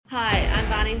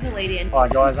Darnie Palladian. Hi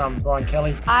guys, I'm Brian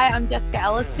Kelly. Hi, I'm Jessica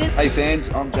Elliston. Hey fans,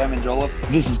 I'm Jamin Jolliffe.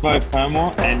 This is Bo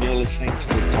Claremore, and you're listening to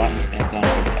the Titans Fanzone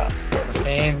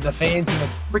podcast. The fans in the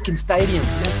freaking stadium.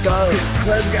 Let's go.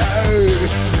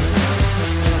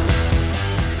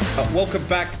 Welcome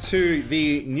back to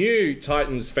the new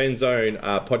Titans Fanzone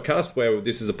podcast, where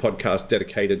this is a podcast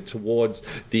dedicated towards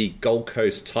the Gold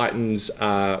Coast Titans,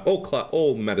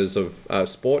 all matters of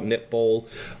sport, netball,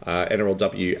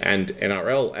 NRLW and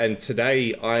NRL. And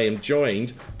today I am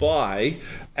joined by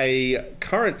a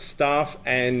current staff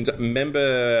and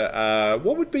member.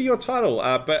 What would be your title?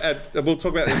 But we'll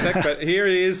talk about this in a sec. But here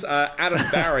is Adam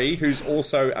Barry, who's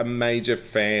also a major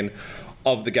fan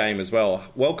of the game as well.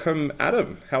 Welcome,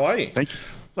 Adam. How are you? Thank you.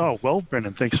 Oh, well,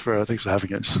 Brendan, thanks for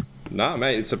having us. No,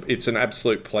 mate, it's an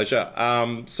absolute pleasure.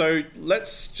 So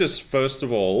let's just first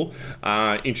of all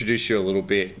introduce you a little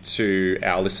bit to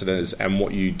our listeners and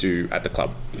what you do at the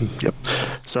club. Yep.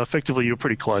 So effectively, you're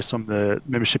pretty close. I'm the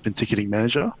membership and ticketing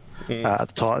manager at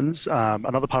the Titans.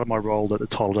 Another part of my role that the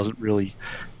title doesn't really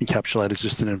encapsulate is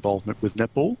just an involvement with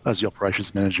netball as the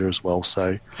operations manager as well.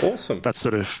 So awesome. That's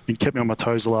sort of kept me on my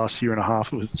toes the last year and a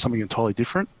half with something entirely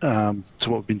different to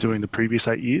what we've been doing the previous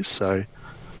 8 years. So,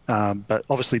 but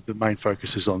obviously the main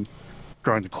focus is on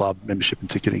growing the club, membership and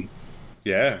ticketing.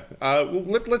 Yeah.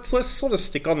 Let's sort of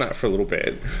stick on that for a little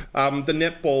bit. The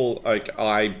netball,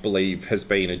 I believe, has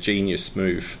been a genius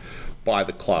move by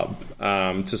the club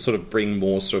to sort of bring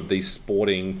more sort of these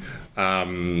sporting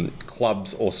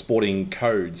clubs or sporting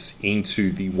codes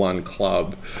into the one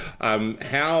club.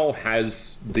 How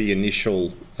has the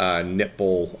initial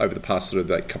netball over the past sort of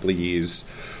like couple of years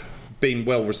been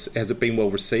has it been well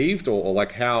received, or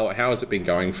like how has it been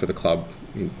going for the club?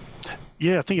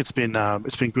 Yeah, I think it's been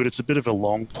good. It's a bit of a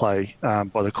long play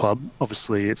by the club.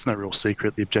 Obviously, it's no real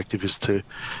secret. The objective is to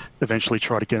eventually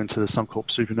try to get into the Suncorp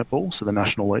Super Netball, so the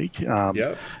National League.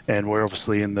 And we're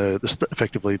obviously in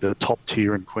effectively the top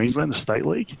tier in Queensland, the State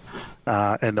League,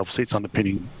 and obviously it's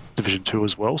underpinning Division 2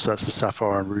 as well. So that's the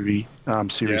Sapphire and Ruby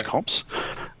series comps.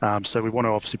 So we want to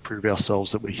obviously prove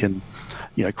ourselves that we can,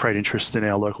 create interest in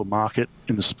our local market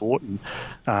in the sport, and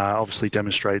obviously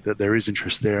demonstrate that there is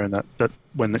interest there, and that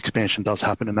when the expansion does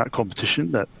happen in that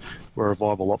competition, that we're a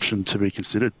viable option to be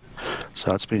considered.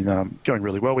 So it's been going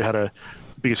really well. We had the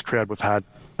biggest crowd we've had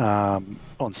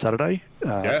on Saturday.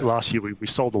 Last year, we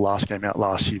sold the last game out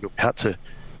last year, but we had to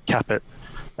cap it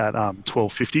at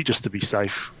 1250 just to be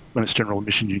safe. When it's general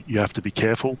admission, you have to be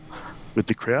careful with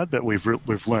the crowd, but we've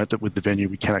learnt that with the venue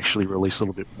we can actually release a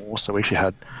little bit more. So we actually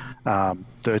had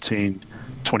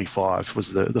 1325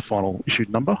 was the final issued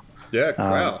number. Yeah,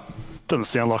 wow. Doesn't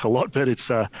sound like a lot, but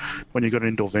it's when you've got an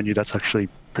indoor venue, that's actually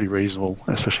pretty reasonable,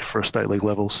 especially for a state league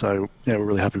level. So yeah, we're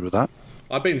really happy with that.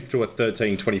 I've been through a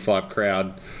 1325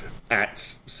 crowd at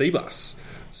Seabus.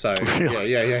 So,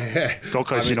 yeah. Gold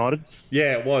Coast United?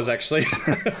 Yeah, it was actually.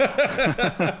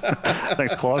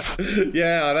 Thanks, Clive.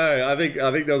 Yeah, I know. I think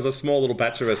there was a small little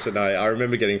batch of us, and I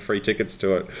remember getting free tickets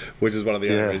to it, which is one of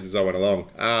the other reasons I went along.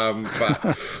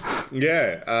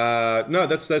 No,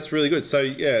 that's really good. So,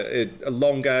 a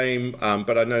long game,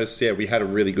 but I noticed, we had a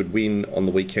really good win on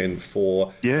the weekend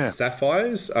for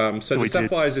Sapphires. So the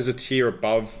Sapphires is a tier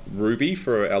above Ruby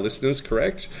for our listeners,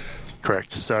 correct?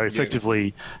 Correct. So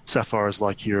effectively, Sapphire is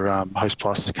like your Host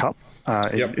Plus Cup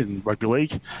in rugby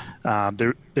league.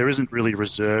 There isn't really a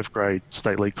reserve grade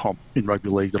state league comp in rugby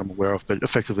league that I'm aware of, but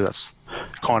effectively that's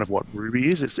kind of what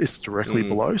Ruby is. It's directly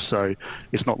below, so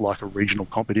it's not like a regional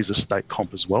comp. It is a state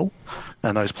comp as well.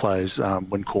 And those players,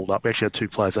 when called up, we actually had 2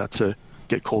 players out to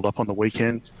get called up on the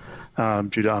weekend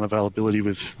due to unavailability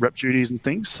with rep duties and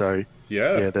things. So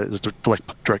there's a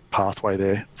direct pathway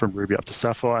there from Ruby up to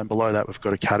Sapphire, and below that we've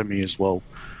got Academy as well,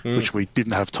 which we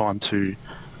didn't have time to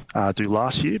do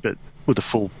last year, but with the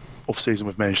full off-season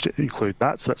we've managed to include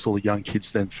that, so that's all the young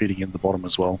kids then feeding in the bottom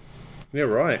as well. Yeah,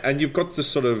 right. And you've got the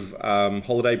sort of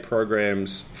holiday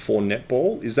programs for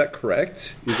netball, is that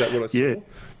correct? Is that what I saw?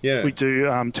 Yeah. We do.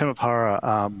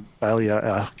 Temapara Bailey,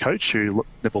 our coach, who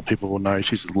netball people will know,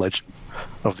 she's a legend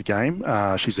of the game.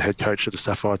 She's the head coach of the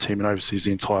Sapphire team and oversees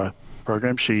the entire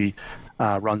program. She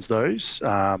runs those.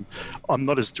 I'm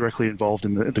not as directly involved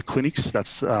in the clinics.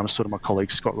 That's sort of my colleague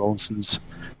Scott Rollinson's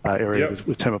area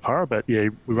with Temapara. But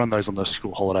we run those on the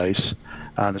school holidays.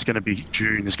 And there's going to be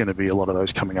June. There's going to be a lot of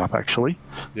those coming up actually.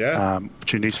 Yeah.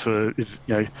 Opportunities for if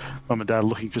mum and dad are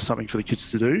looking for something for the kids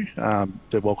to do.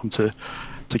 They're welcome to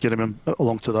get them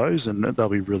along to those, and they'll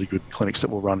be really good clinics that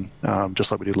we'll run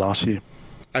just like we did last year.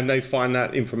 And they find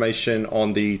that information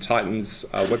on the Titans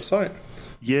website?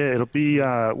 Yeah, it'll be.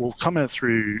 We'll come out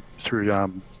through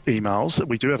emails.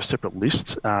 We do have a separate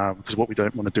list because what we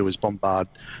don't want to do is bombard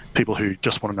people who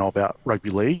just want to know about rugby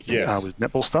league with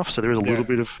netball stuff. So there is a little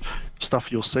bit of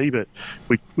stuff you'll see, but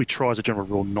we try as a general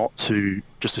rule not to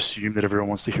just assume that everyone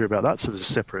wants to hear about that. So there's a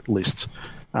separate list.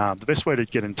 The best way to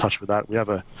get in touch with that, we have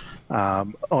on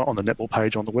the netball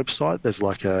page on the website, there's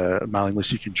like a mailing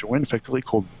list you can join effectively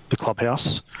called the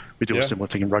Clubhouse. We do a similar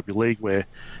thing in rugby league where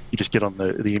you just get on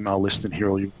the email list and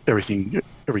hear everything,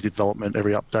 every development,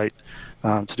 every update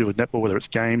to do with netball, whether it's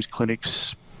games,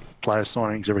 clinics, player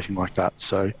signings, everything like that.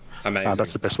 So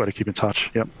that's the best way to keep in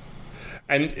touch. Yep.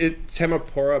 And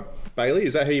Temapora Bailey,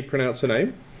 is that how you pronounce her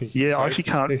name? Yeah, I actually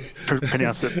can't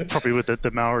pronounce it properly with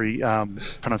the Maori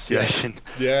pronunciation.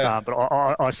 But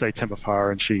I say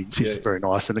Temapara, and she's very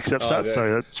nice and accepts that,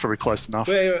 so that's probably close enough.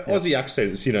 Well, Aussie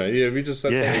accents, that's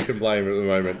all you can blame at the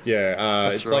moment.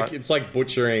 It's like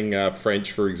butchering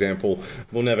French, for example.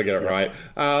 We'll never get it right.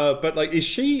 But like,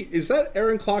 is that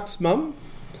Erin Clark's mum?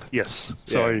 Yes.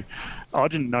 So I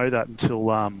didn't know that until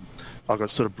I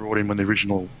got sort of brought in when the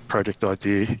original project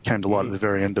idea came to light at the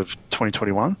very end of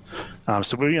 2021.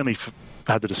 So we only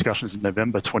had the discussions in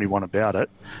November 21 about it.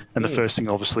 And the first thing,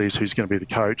 obviously, is who's going to be the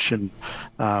coach. And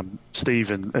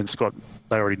Steve and Scott,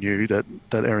 they already knew that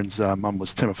Erin's mum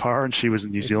was Temapara, and she was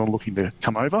in New Zealand looking to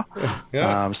come over.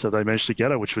 So they managed to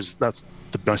get her, that's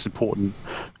the most important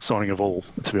signing of all,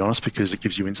 to be honest, because it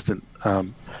gives you instant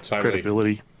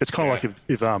credibility. It's kind of like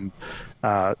if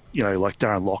like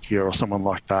Darren Lockyer or someone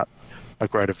like that, a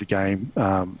grade of the game,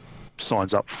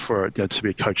 signs up for to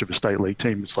be a coach of a state league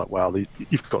team. It's like, wow,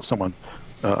 you've got someone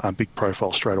a big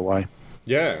profile straight away.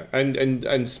 Yeah,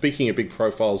 and speaking of big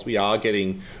profiles, we are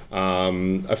getting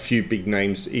a few big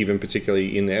names, even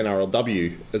particularly in the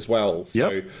NRLW as well.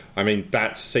 So, I mean,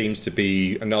 that seems to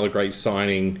be another great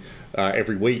signing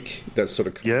every week that's sort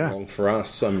of coming along for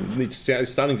us. It's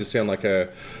starting to sound like a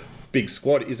big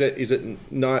squad. Is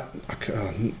it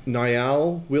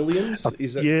Niall Williams?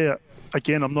 Is it? Yeah.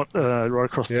 Again, I'm not right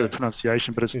across the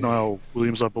pronunciation, but it's Niall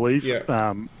Williams, I believe.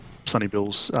 Sonny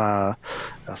Bill's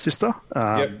sister.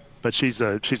 But she's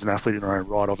an athlete in her own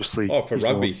right, obviously. Oh, for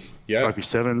rugby. Rugby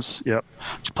sevens,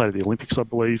 She played at the Olympics, I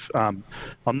believe. I'm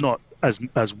not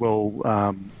as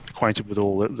well acquainted with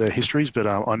all their histories, but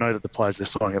I know that the players they're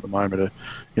signing at the moment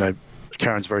are,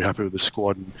 Karen's very happy with the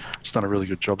squad and has done a really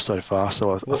good job so far.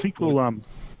 So I think we'll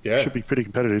should be pretty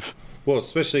competitive. Well,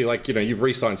 especially you've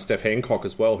re-signed Steph Hancock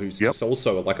as well, who's just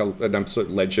also like an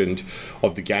absolute legend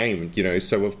of the game.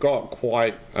 So we've got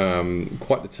quite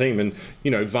the team, and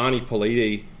Varney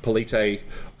Polite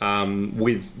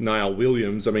with Niall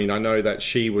Williams. I mean, I know that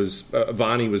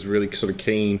Varney was really sort of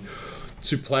keen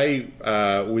to play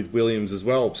with Williams as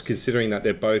well, considering that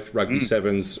they're both rugby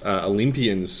sevens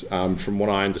Olympians, from what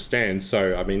I understand.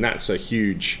 So I mean, that's a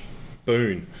huge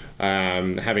boon,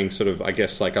 having sort of, I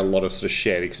guess, like a lot of sort of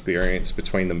shared experience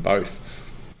between them both.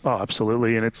 Oh,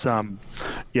 absolutely. And it's,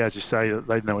 as you say,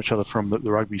 they know each other from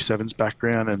the rugby sevens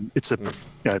background, and it's a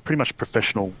pretty much a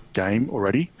professional game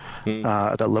already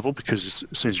at that level, because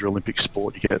as soon as you're Olympic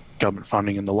sport, you get government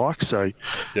funding and the like. So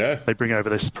they bring over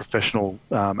this professional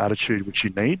attitude, which you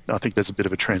need. I think there's a bit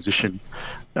of a transition.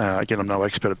 Again, I'm no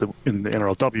expert in the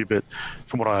NRLW, but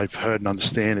from what I've heard and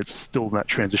understand, it's still in that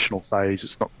transitional phase.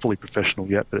 It's not fully professional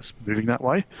yet, but it's moving that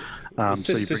way.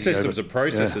 It's systems and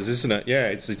processes, isn't it? Yeah,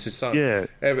 it's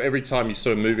every time you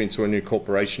sort of move into a new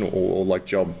corporation or like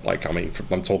job,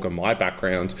 I'm talking my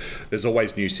background, there's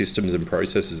always new systems and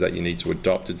processes that you need to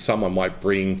adopt, and someone might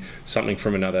bring something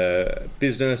from another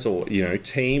business or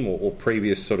team or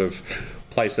previous sort of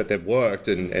place that they've worked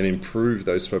and improve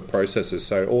those sort of processes.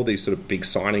 So all these sort of big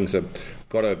signings have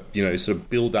got to sort of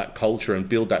build that culture and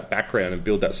build that background and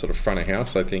build that sort of front of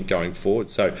house, I think, going forward.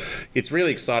 So it's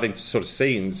really exciting to sort of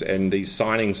see, and these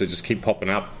signings that just keep popping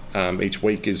up each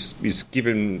week is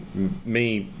giving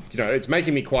me, it's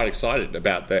making me quite excited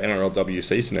about the NRLW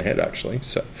season ahead, actually.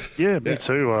 So me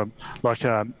too.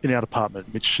 In our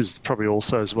department, Mitch is probably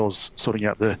also, as well as sorting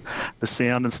out the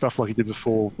sound and stuff like he did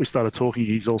before we started talking,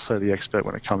 he's also the expert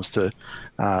when it comes to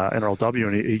NRLW,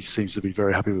 and he seems to be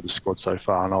very happy with the squad so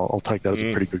far, and I'll take that as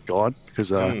a pretty good guide,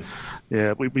 because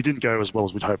we didn't go as well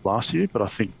as we'd hoped last year, but I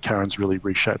think Karen's really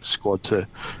reshaped the squad to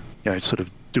sort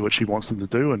of do what she wants them to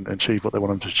do and achieve what they want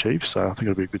them to achieve. So I think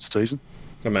it'll be a good season.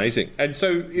 Amazing. And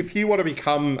so if you want to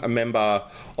become a member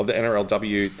of the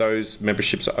NRLW, those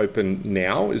memberships are open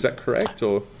now, is that correct?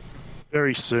 Or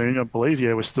very soon, I believe.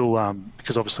 We're still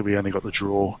because obviously we only got the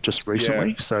draw just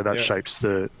recently, so that shapes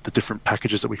the different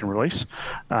packages that we can release.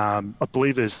 I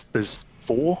believe there's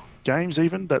 4 games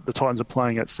even that the Titans are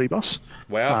playing at Cbus.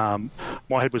 Wow.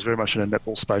 My head was very much in a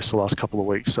netball space the last couple of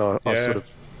weeks, so I sort of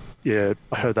I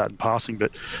heard that in passing,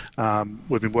 but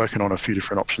we've been working on a few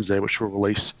different options there, which we'll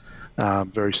release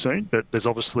very soon. But there's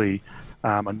obviously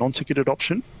a non-ticketed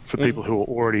option for people who are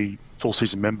already full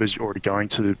season members. You're already going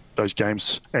to those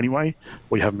games anyway,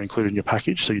 or you haven't been included in your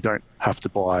package, so you don't have to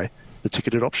buy the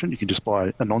ticketed option. You can just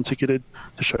buy a non-ticketed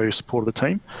to show your support of the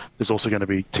team. There's also going to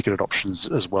be ticketed options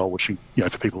as well, which, you know,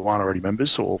 for people who aren't already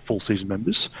members or full season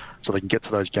members, so they can get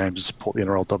to those games and support the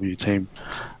NRLW team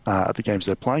at the games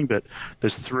they're playing. But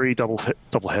there's 3 double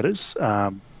headers,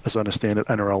 as I understand it,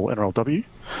 NRL, NRLW.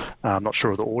 I'm not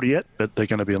sure of the order yet, but they're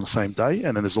going to be on the same day.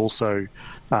 And then there's also,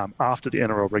 after the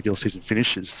NRL regular season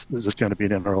finishes, there's going to be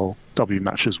an NRLW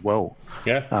match as well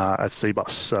at Cbus.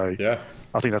 So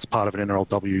I think that's part of an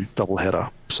NRLW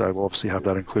doubleheader. So we'll obviously have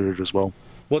that included as well.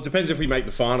 Well, it depends if we make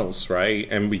the finals, right?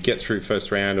 And we get through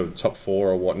first round or top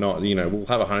 4 or whatnot. You know, we'll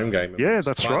have a home game. Yeah,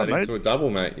 that's right, mate. Into a double,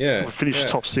 mate. Yeah. We'll finish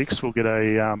top 6. We'll get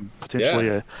a potentially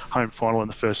a home final in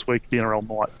the first week. The NRL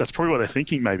might. That's probably what they're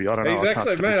thinking. Maybe, I don't know.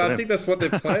 Exactly, mate. I think that's what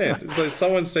they're playing. So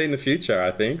someone's seen the future,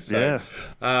 I think. So,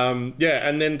 and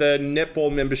then the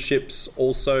netball memberships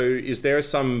also. Is there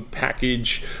some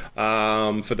package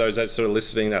for those that sort of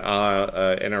listening that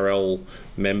are NRL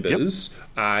members?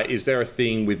 Is there a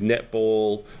thing with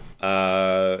netball,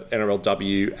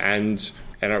 NRLW, and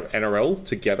NRL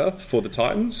together for the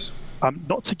Titans?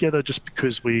 Not together, just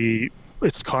because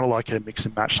it's kind of like a mix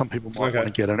and match. Some people might want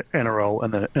to get an NRL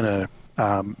and a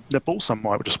netball. Some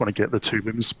might just want to get the 2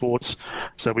 women's sports.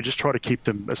 So we just try to keep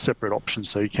them as separate options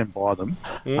so you can buy them.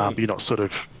 But you're not sort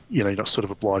of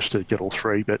obliged to get all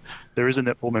 3. But there is a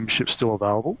netball membership still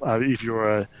available.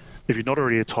 If you're not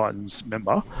already a Titans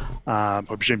member, I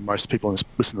presume most people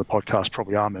listening to the podcast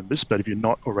probably are members, but if you're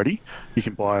not already, you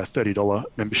can buy a $30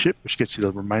 membership, which gets you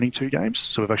the remaining 2 games.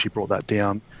 So we've actually brought that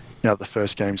down now that the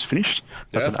first game's finished.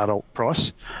 That's an adult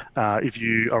price. If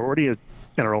you are already an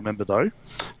NRL member, though,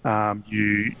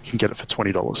 you can get it for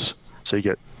 $20. So you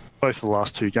get both of the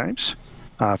last 2 games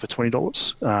for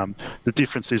 $20. The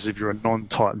difference is if you're a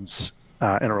non-Titans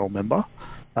NRL member,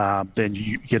 then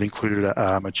you get included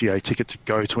a GA ticket to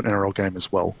go to an NRL game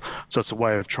as well. So it's a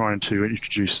way of trying to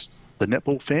introduce the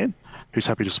netball fan who's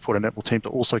happy to support a netball team to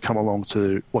also come along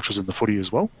to watch us in the footy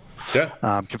as well.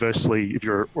 Conversely, if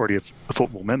you're already a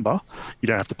football member, you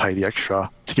don't have to pay the extra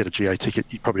to get a GA ticket.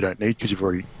 You probably don't need because you're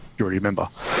already a member.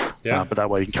 But that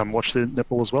way you can come and watch the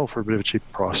netball as well for a bit of a cheaper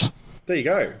price. There you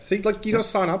go. See, like, you got to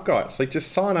sign up, guys. Like,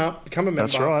 just sign up, become a member,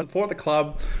 support the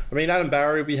club. I mean, Adam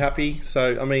Barry will be happy.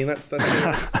 So, I mean, that's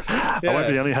I won't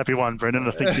be the only happy one, Brendan.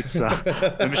 I think it's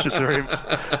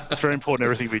very important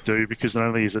everything we do, because not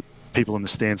only is it people in the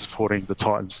stands supporting the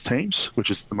Titans teams,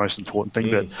 which is the most important thing,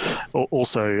 but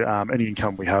also any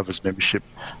income we have as membership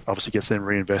obviously gets then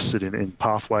reinvested in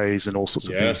pathways and all sorts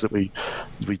of things that we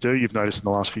do. You've noticed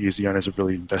in the last few years the owners have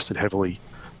really invested heavily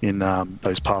in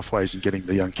those pathways and getting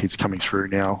the young kids coming through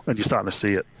now, and you're starting to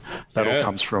see it. That all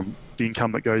comes from the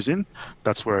income that goes in.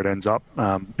 That's where it ends up,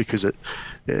 because it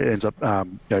ends up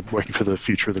working for the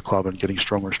future of the club and getting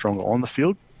stronger and stronger on the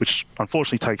field, which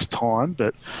unfortunately takes time,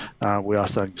 but we are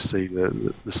starting to see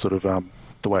the sort of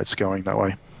the way it's going that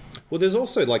way. Well, there's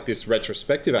also like this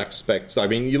retrospective aspect. I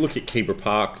mean, you look at Keebra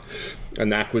Park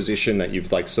and the acquisition that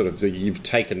you've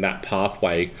taken that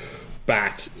pathway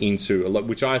back into,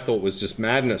 which I thought was just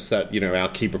madness, that, you know, our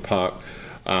Keebra Park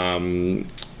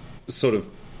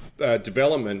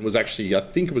development was actually, I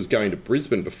think it was going to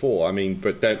Brisbane before. I mean,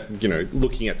 but that, you know,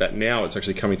 looking at that now, it's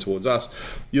actually coming towards us.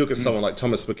 You look at someone like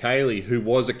Thomas McKaylee, who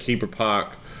was a Keebra Park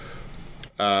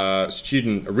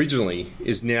student originally,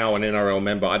 is now an NRL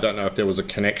member. I don't know if there was a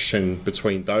connection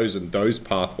between those and those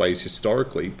pathways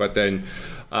historically, but then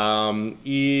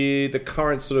the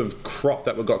current sort of crop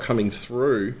that we've got coming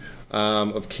through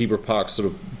of Keebra Park sort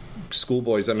of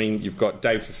schoolboys. I mean, you've got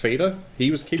Dave Fafita.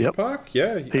 He was Keebra Park.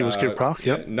 Yeah. He was Keebra Park,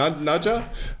 Nudger.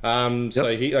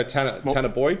 So he, Tanner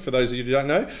Boyd, for those of you who don't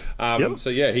know. So,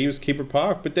 yeah, he was Keebra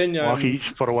Park. But then... Mikey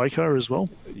Fodawaka as well.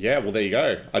 Yeah, well, there you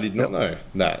go. I did not know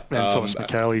that. And Thomas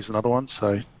McKaylee's another one,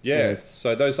 so... Yeah,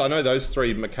 so I know those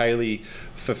 3, McKaylee,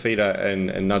 Fafita and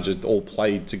Nudger, all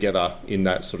played together in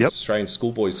that sort of Australian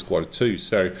schoolboys squad too.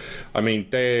 So, I mean,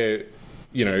 they're,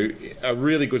 you know, a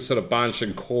really good sort of bunch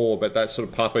and core, but that sort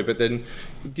of pathway. But then,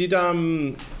 did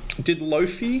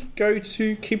Lofi go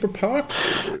to Keebra Park?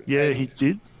 Yeah, he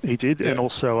did. Yeah. And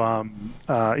also,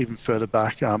 even further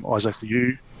back, Isaac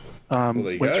Liu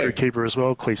went through Keebra as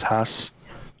well. Cleese Haas.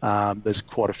 There's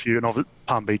quite a few, and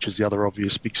Palm Beach is the other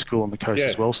obvious big school on the coast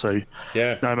as well. So,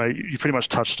 no, mate, you pretty much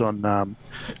touched on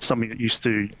something that used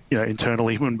to, you know,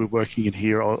 internally when we were working in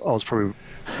here, I was probably,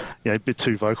 you know, a bit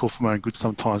too vocal for my own good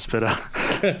sometimes, but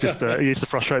just it used to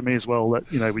frustrate me as well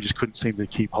that we just couldn't seem to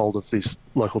keep hold of these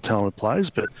local talented players.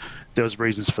 But there was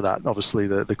reasons for that. Obviously,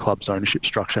 the club's ownership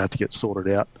structure had to get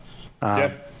sorted out.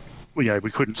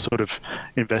 We couldn't sort of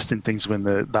invest in things when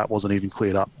that wasn't even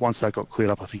cleared up. Once that got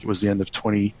cleared up, I think it was the end of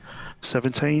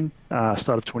 2017, start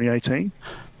of 2018.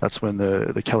 That's when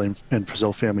the Kelly and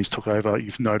Frizzell families took over.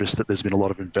 You've noticed that there's been a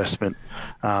lot of investment.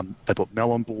 They put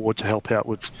Mel on board to help out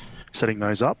with setting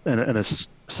those up. And a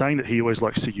saying that he always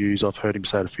likes to use, I've heard him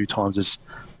say it a few times,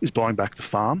 is buying back the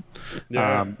farm.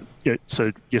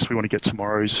 So, yes, we want to get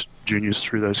tomorrow's juniors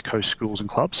through those coast schools and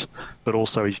clubs, but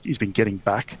also he's been getting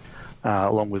back,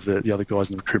 along with the other guys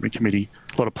in the recruitment committee,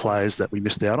 a lot of players that we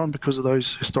missed out on because of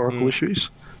those historical issues.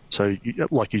 So,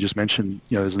 like you just mentioned,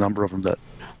 there's a number of them that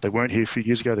they weren't here a few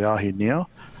years ago. They are here now.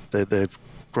 They've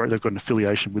got an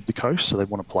affiliation with the coast, so they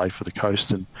want to play for the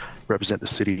coast and represent the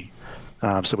city.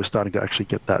 So we're starting to actually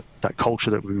get that culture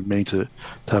that we've been meaning to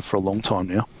have for a long time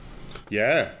now.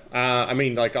 Yeah.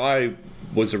 I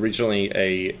was originally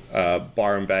a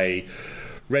Byron Bay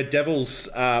Red Devils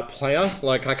player.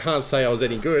 I can't say I was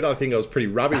any good. I think I was pretty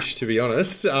rubbish, to be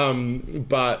honest.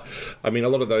 But a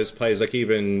lot of those players, he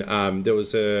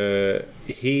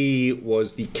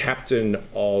was the captain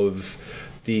of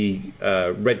the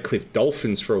Redcliffe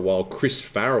Dolphins for a while, Chris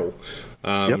Farrell.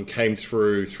 Came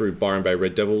through Byron Bay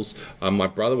Red Devils. My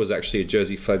brother was actually a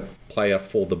jersey flag player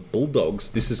for the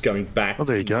Bulldogs. This is going back to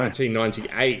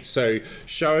 1998. So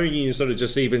showing you sort of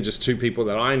just two people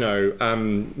that I know.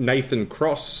 Nathan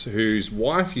Cross, whose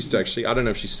wife used to actually, I don't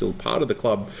know if she's still part of the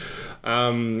club,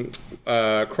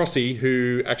 Crossy,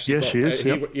 who actually she is.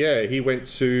 He went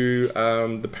to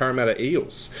the Parramatta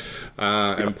Eels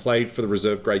and played for the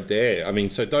reserve grade there.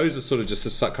 So those are sort of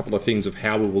just a couple of things of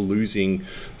how we were losing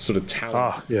sort of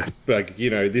talent. But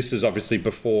this is obviously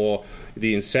before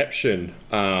the inception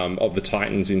of the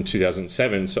Titans in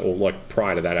 2007, or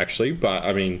prior to that actually. But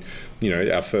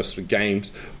our first sort of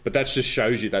games. But that just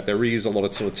shows you that there is a lot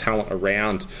of sort of talent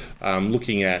around.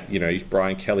 Looking at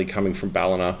Brian Kelly coming from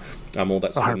Ballina, all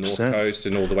that sort of North Coast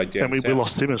and all the way down. And we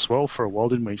lost him as well for a while,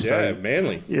 didn't we? So,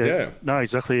 Manly. Yeah. No,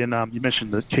 exactly. And you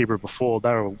mentioned the Keebler before. They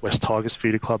were a West Tigers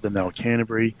feeder club, then they were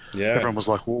Canterbury. Yeah. Everyone was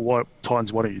like, well,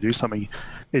 Titans, why don't you do something?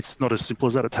 It's not as simple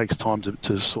as that. It takes time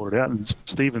to sort it out. And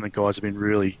Steve and the guys have been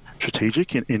really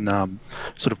strategic in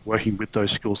sort of working with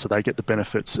those schools so they get the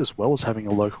benefits as well as having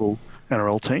a local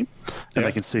NRL team. And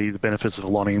they can see the benefits of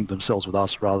aligning themselves with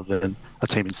us rather than a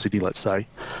team in Sydney, let's say.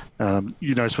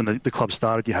 You notice when the club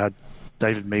started, you had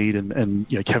David Mead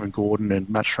and Kevin Gordon and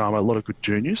Matt Sharma, a lot of good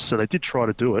juniors. So they did try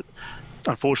to do it.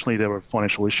 Unfortunately, there were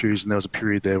financial issues and there was a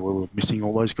period there where we were missing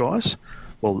all those guys.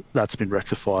 Well, that's been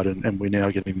rectified and we're now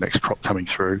getting the next crop coming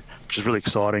through, which is really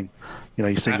exciing.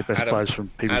 You're seeing the best players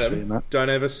from PBC and that. Don't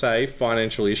ever say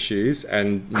financial issues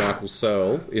and Michael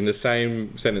Searle in the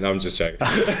same sentence. I'm just joking.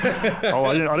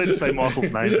 I didn't say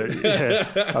Michael's name, but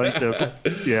I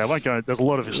think I won't go. There's a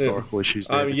lot of historical issues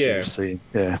there that you've seen.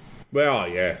 Yeah. Well,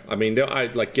 yeah.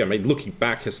 Looking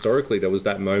back historically, there was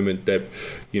that moment that,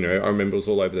 I remember it was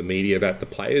all over the media that the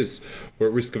players were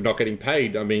at risk of not getting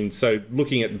paid. So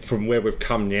looking at from where we've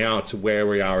come now to where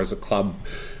we are as a club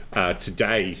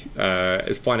today,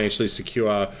 financially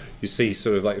secure, you see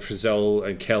sort of like Frizzell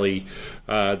and Kelly,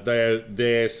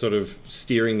 they're sort of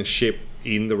steering the ship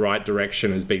in the right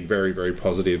direction has been very, very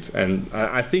positive. And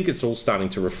I think it's all starting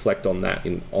to reflect on that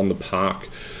on the park.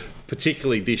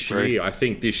 Particularly this year, I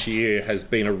think this year has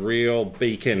been a real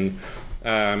beacon,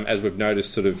 as we've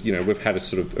noticed. Sort of, we've had a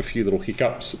few little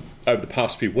hiccups over the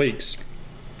past few weeks.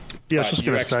 Yeah, I was just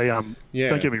going to say,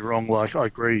 don't get me wrong. I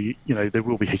agree. There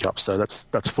will be hiccups, so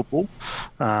that's football.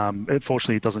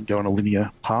 Unfortunately, it doesn't go on a linear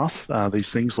path.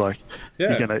 These things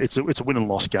it's a win and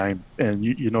loss game, and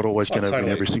you're not always going to win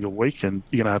every single week, and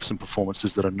you're going to have some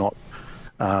performances that are not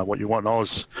what you want. And I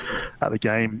was at the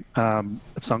game at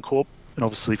Suncorp. And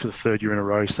obviously for the third year in a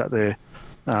row, sat there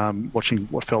watching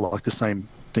what felt like the same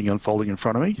thing unfolding in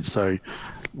front of me. So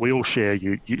we all share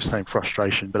your same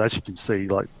frustration. But as you can see,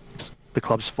 the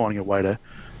club's finding a way to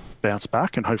bounce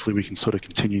back, and hopefully we can sort of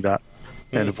continue that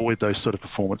and avoid those sort of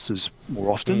performances more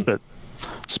often. But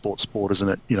sport, isn't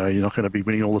it? You're not going to be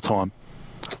winning all the time.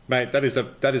 Mate, that is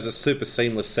a super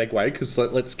seamless segue because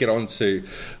let's get on to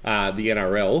the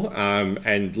NRL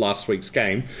and last week's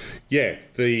game. Yeah,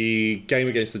 the game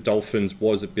against the Dolphins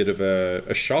was a bit of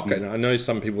a shock, and I know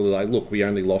some people are like, look, we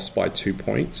only lost by 2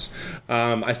 points.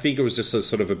 I think it was just a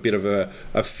sort of a bit of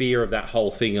a fear of that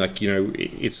whole thing.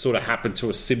 It sort of happened to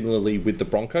us similarly with the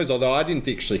Broncos, although I didn't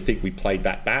actually think we played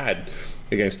that bad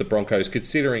against the Broncos,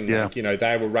 considering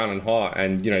they were running hot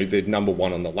and they're number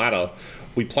one on the ladder.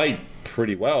 We played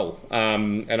pretty well.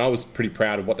 And I was pretty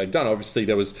proud of what they'd done. Obviously,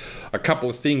 there was a couple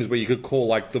of things where you could call,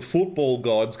 like, the football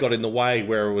gods got in the way,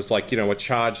 where it was like, a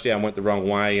charge down went the wrong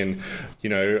way, and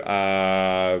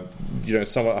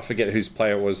someone, I forget whose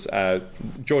player it was,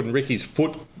 Jordan Ricky's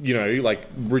foot,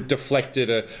 deflected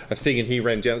a thing and he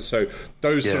ran down. So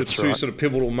those sort of two sort of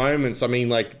pivotal moments, I mean,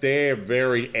 like, they're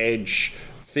very edge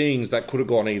things that could have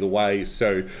gone either way.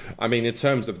 So, I mean, in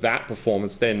terms of that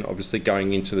performance, then obviously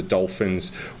going into the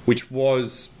Dolphins, which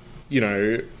was,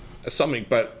 something,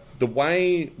 but the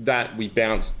way that we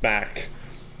bounced back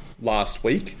last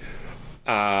week,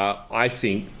 I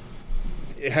think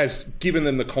it has given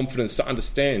them the confidence to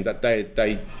understand that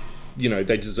they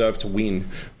deserve to win,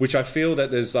 which I feel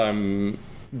that there's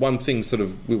one thing sort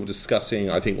of we were discussing,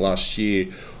 I think, last year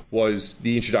was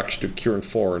the introduction of Kieran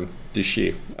Foran this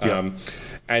year. Yeah.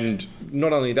 And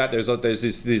not only that, there's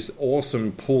this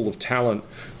awesome pool of talent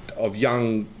of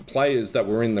young players that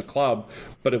were in the club,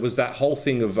 but it was that whole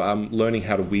thing of learning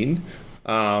how to win,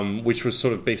 which was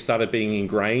sort of started being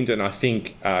ingrained. And I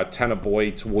think Tanner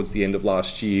Boyd, towards the end of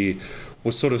last year,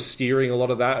 was sort of steering a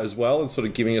lot of that as well and sort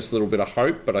of giving us a little bit of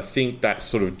hope. But I think that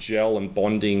sort of gel and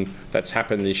bonding that's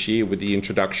happened this year with the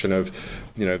introduction of,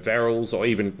 Verrills, or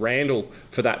even Randall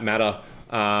for that matter,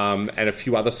 and a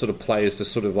few other sort of players to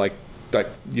sort of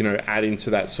add into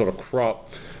that sort of crop,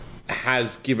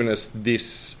 has given us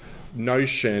this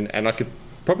notion, and I could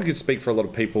speak for a lot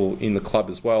of people in the club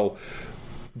as well,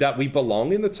 that we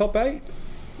belong in the top 8.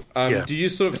 Do you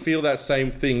sort of feel that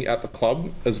same thing at the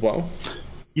club as well?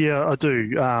 Yeah, I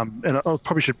do. And I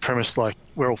probably should premise,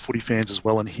 we're all footy fans as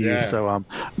well in here. Yeah. So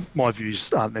my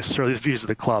views aren't necessarily the views of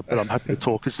the club, but I'm happy to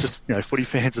talk. It's just, footy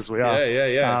fans as we are.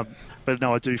 Yeah. But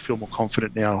no, I do feel more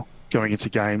confident now going into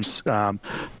games,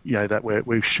 that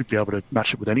we should be able to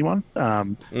match it with anyone.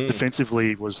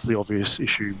 Defensively was the obvious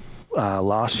issue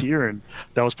last year, and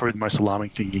that was probably the most alarming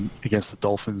thing against the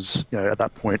Dolphins. At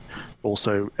that point,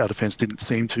 also our defence didn't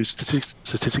seem to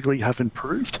statistically have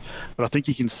improved. But I think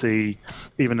you can see,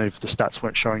 even if the stats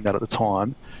weren't showing that at the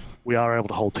time, we are able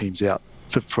to hold teams out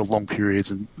for long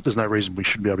periods, and there's no reason we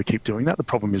shouldn't be able to keep doing that. The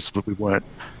problem is that we weren't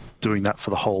doing that for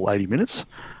the whole 80 minutes.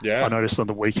 Yeah, I noticed on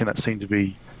the weekend that seemed to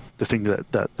be the thing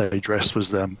that they addressed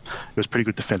was it was pretty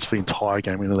good defence for the entire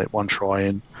game. We only let one try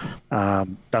in.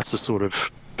 That's the sort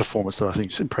of performance that I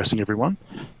think is impressing everyone.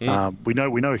 We know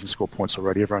we can score points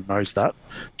already. Everyone knows that.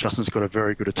 Justin's got a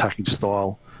very good attacking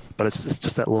style, but it's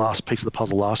just that last piece of the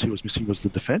puzzle last year was missing, was the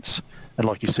defence. And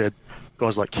like you said,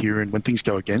 guys like Kieran, when things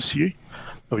go against you,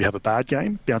 or you have a bad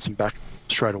game, bouncing back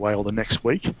straight away or the next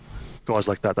week, guys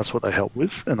like that, that's what they help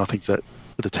with. And I think that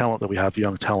with the talent that we have,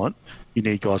 young talent, you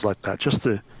need guys like that just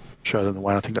to show them the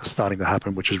way. And I think that's starting to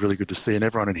happen, which is really good to see. And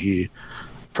everyone in here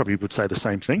probably would say the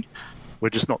same thing.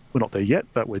 We're not there yet,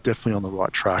 but we're definitely on the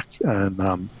right track.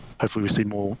 And hopefully we see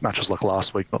more matches like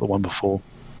last week, not the one before.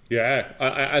 Yeah,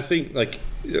 I think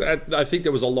I think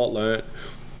there was a lot learnt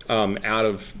out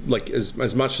of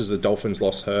as much as the Dolphins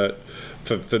loss hurt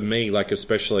for me,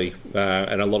 especially,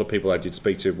 and a lot of people I did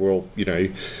speak to were all,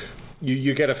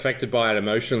 you get affected by it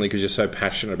emotionally because you're so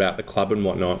passionate about the club and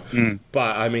whatnot.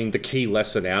 But I mean, the key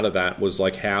lesson out of that was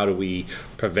how do we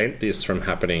prevent this from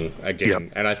happening again?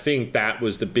 Yep. And I think that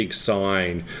was the big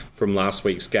sign from last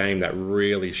week's game that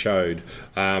really showed.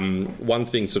 One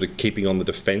thing, sort of keeping on the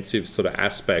defensive sort of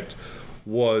aspect,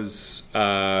 was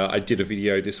I did a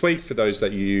video this week for those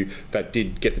that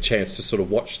did get the chance to sort of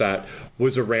watch that,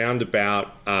 was around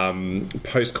about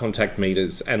post-contact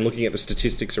meters and looking at the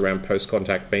statistics around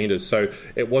post-contact meters. So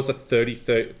it was a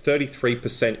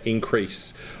 33%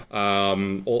 increase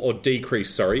or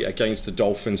decrease, against the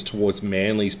Dolphins towards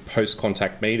Manly's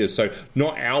post-contact meters. So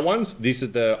not our ones, these are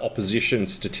the opposition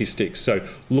statistics. So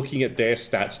looking at their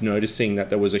stats, noticing that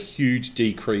there was a huge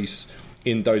decrease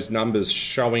in those numbers,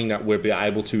 showing that we'll be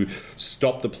able to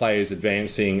stop the players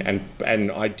advancing.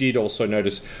 And I did also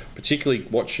notice, particularly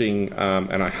watching,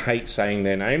 and I hate saying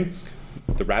their name,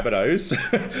 the Rabbitohs,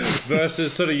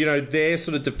 versus sort of, their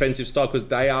sort of defensive style, because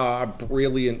they are a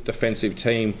brilliant defensive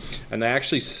team, and they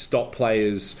actually stop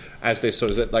players as they're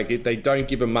sort of, they don't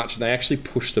give them much, and they actually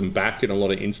push them back in a lot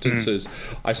of instances.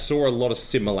 I saw a lot of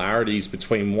similarities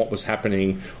between what was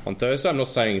happening on Thursday. I'm not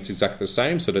saying it's exactly the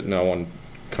same, so that no one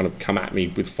kind of come at me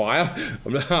with fire,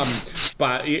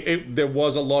 but there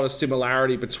was a lot of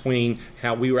similarity between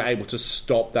how we were able to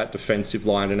stop that defensive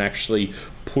line and actually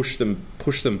push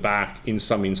them back in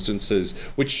some instances,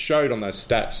 which showed on those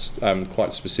stats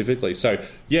quite specifically. So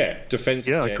defense.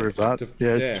 I agree with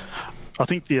that. I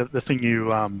think the thing you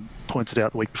pointed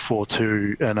out the week before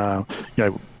too, and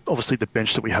obviously the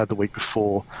bench that we had the week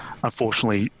before,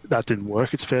 unfortunately, that didn't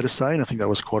work, it's fair to say. And I think that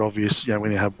was quite obvious. We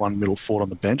only had one middle forward on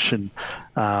the bench. And,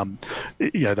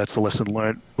 that's a lesson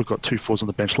learned. We've got 2 forwards on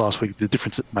the bench last week. The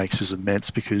difference it makes is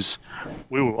immense because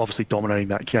we were obviously dominating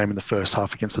that game in the first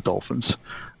half against the Dolphins.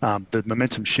 The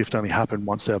momentum shift only happened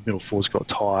once our middle forwards got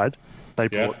tired. They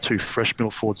brought 2 fresh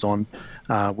middle forwards on.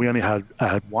 We only had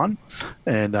one,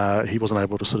 and he wasn't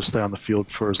able to sort of stay on the field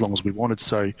for as long as we wanted.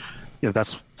 So,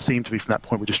 that's seemed to be from that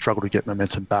point we just struggled to get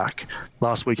momentum back.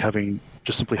 Last week,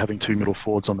 simply having 2 middle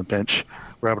forwards on the bench,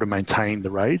 we're able to maintain the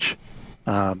rage.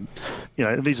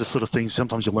 These are sort of things.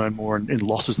 Sometimes you learn more in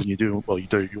losses than you do. Well, you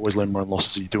do. You always learn more in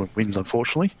losses than you do in wins,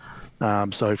 unfortunately.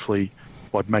 So hopefully,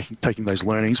 by taking those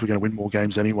learnings, we're going to win more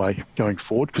games anyway going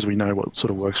forward because we know what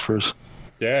sort of works for us.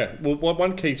 Yeah, well,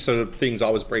 one key sort of things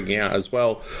I was bringing out as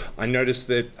well, I noticed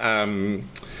that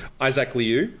Isaac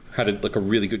Liu had a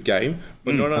really good game,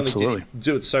 but not only did he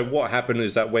do it. So what happened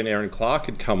is that when Aaron Clark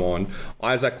had come on,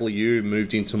 Isaac Liu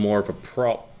moved into more of a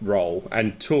prop role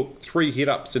and took 3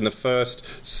 hit-ups in the first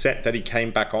set that he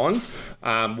came back on.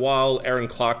 While Aaron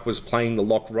Clark was playing the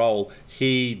lock role,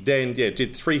 he then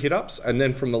did 3 hit-ups and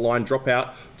then from the line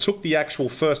dropout took the actual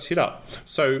first hit-up.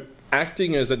 So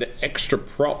acting as an extra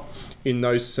prop in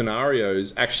those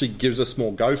scenarios actually gives us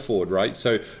more go forward, right?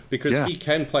 So because he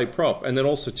can play prop, and then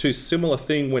also too, similar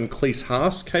thing when Cleese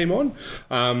Haas came on,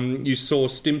 you saw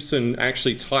Stimson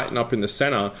actually tighten up in the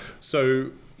center.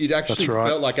 So it actually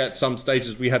felt like at some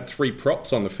stages we had 3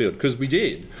 props on the field because we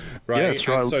did, right? Yeah, that's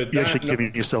right. And so you're actually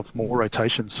giving yourself more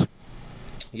rotations.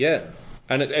 Yeah.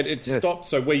 And it stopped.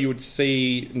 So where you would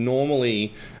see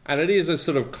normally, and it is a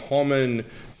sort of common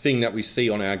thing that we see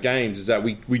on our games, is that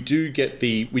we do get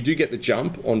the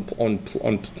jump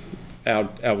on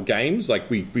our games. Like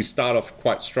we start off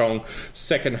quite strong.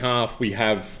 Second half we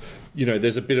have,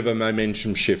 there's a bit of a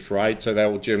momentum shift, right? So they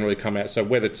will generally come out. So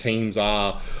whether teams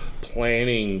are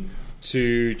planning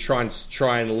to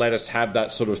try and let us have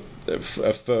that sort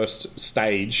of first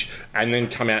stage and then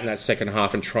come out in that second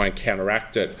half and try and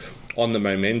counteract it on the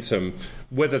momentum,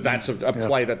 whether that's a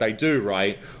play that they do,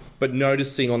 right? But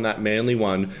noticing on that Manly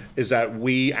one is that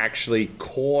we actually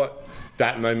caught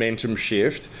that momentum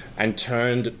shift and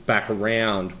turned back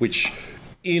around, which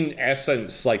in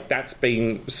essence, that's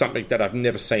been something that I've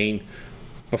never seen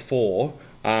before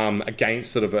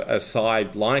against sort of a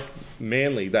side like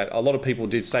Manly, that a lot of people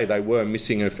did say they were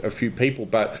missing a few people,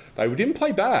 but they didn't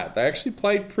play bad. They actually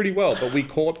played pretty well, but we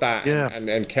caught that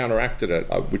and counteracted it,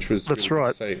 which was That's really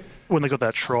right. good to see. When they got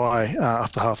that try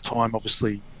after half-time,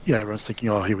 obviously, everyone's thinking,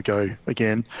 oh, here we go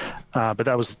again. But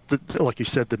that was, like you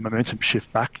said, the momentum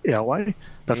shift back our way.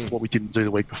 That's what we didn't do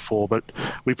the week before. But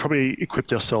we probably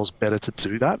equipped ourselves better to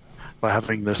do that by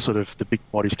having the big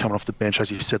bodies coming off the bench, as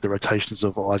you said, the rotations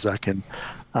of Isaac and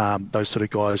those sort of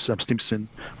guys, Stimson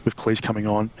with Cleese coming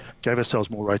on, gave ourselves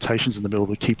more rotations in the middle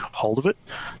to keep hold of it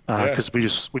because we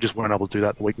just weren't able to do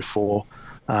that the week before.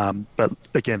 But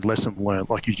again, lesson learned.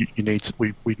 Like you need to,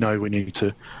 we know we need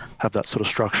to have that sort of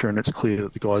structure, and it's clear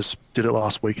that the guys did it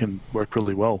last week and worked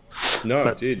really well.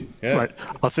 It did. Yeah, right,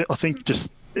 I think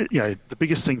just the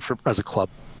biggest thing as a club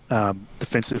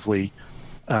defensively,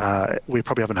 we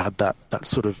probably haven't had that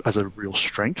sort of as a real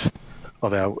strength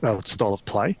of our style of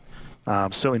play.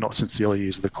 Certainly not since the early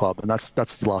years of the club, and that's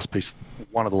the last piece,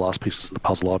 one of the last pieces of the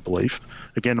puzzle, I believe.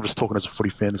 Again, I'm just talking as a footy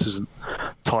fan. This isn't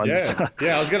Titans.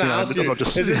 Yeah. I was going to ask you: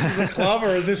 is this as a club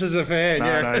or is this as a fan?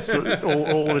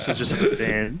 No, all this is just as a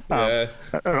fan. And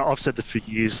I've said that for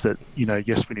years that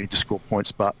yes, we need to score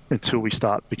points, but until we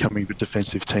start becoming a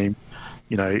defensive team,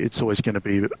 it's always going to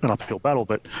be an uphill battle.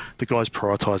 But the guys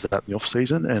prioritise that in the off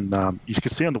season, and you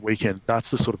can see on the weekend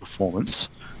that's the sort of performance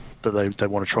that they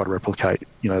want to try to replicate,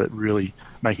 that really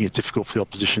making it difficult for the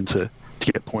opposition to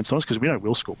get points on us, because we know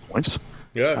we'll score points.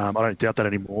 I don't doubt that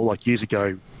anymore. Like years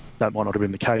ago, that might not have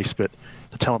been the case, but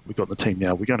the talent we've got in the team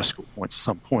now, we're going to score points at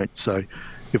some point. So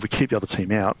if we keep the other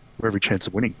team out, we're every chance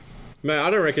of winning. Man,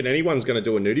 I don't reckon anyone's going to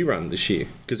do a nudie run this year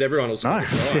because everyone will score a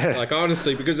try. Like,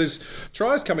 honestly, because there's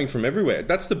tries coming from everywhere.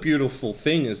 That's the beautiful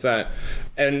thing is that,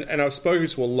 and I've spoken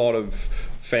to a lot of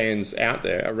fans out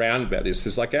there around about this,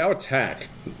 is like our attack,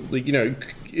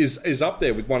 is up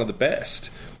there with one of the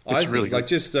best. It's really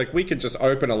good. We could just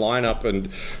open a lineup and,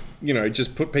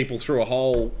 just put people through a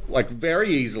hole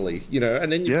very easily,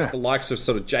 and then you've got the likes of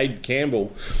sort of Jaden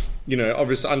Campbell.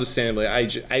 Obviously, understandably,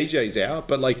 AJ's out,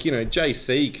 but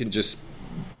JC can just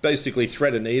basically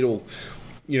thread a needle,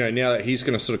 now that he's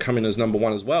going to sort of come in as number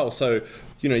one as well. So,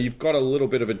 you've got a little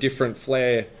bit of a different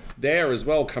flair there as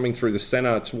well coming through the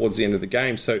centre towards the end of the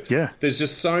game. So there's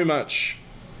just so much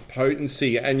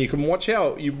potency, and you can watch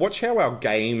how our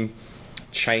game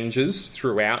changes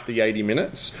throughout the 80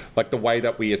 minutes, like the way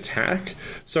that we attack.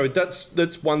 So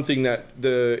that's one thing that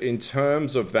in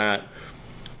terms of that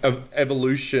of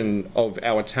evolution of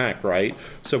our attack, right?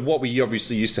 So what we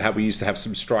obviously used to have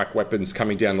some strike weapons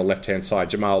coming down the left-hand side.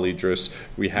 Jamal Idris,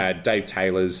 we had Dave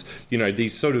Taylor's,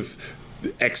 these sort of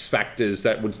X factors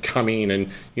that would come in and,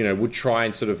 would try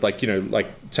and sort of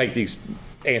take these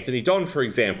Anthony Don, for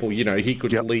example, he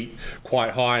could leap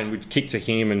quite high and would kick to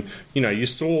him, and you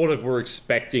sort of were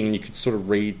expecting, you could sort of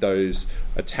read those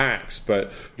attacks,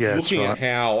 but looking at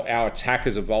how our attack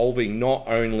is evolving, not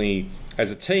only as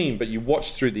a team, but you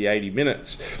watch through the 80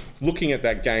 minutes, looking at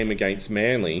that game against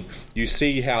Manly, you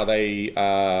see how they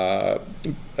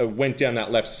went down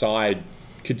that left side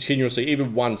continuously.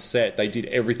 Even one set, they did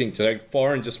everything to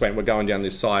Foreign just went, we're going down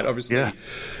this side. Obviously,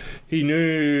 he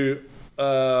knew.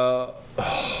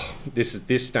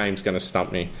 This name's going to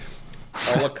stump me.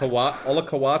 Olakawatu.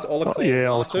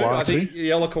 I think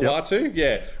Olakawatu.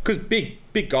 Yeah, because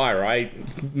big guy, right?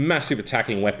 Massive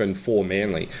attacking weapon for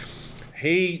Manly.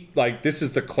 This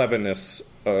is the cleverness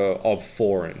of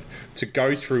Foreign, to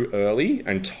go through early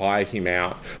and tire him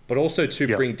out, but also to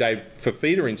bring Dave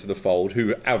Fafita into the fold,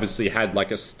 who obviously had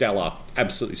like a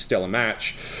absolutely stellar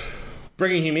match.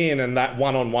 Bringing him in and that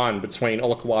one-on-one between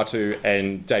Olakawatu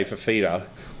and Dave Fafita,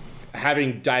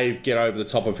 having Dave get over the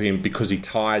top of him because he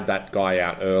tired that guy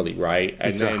out early, right? And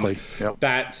exactly. Then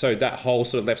that whole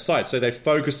sort of left side. So they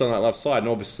focused on that left side, and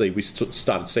obviously we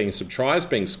started seeing some tries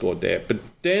being scored there. But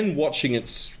then watching it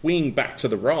swing back to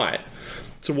the right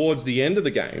towards the end of the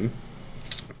game,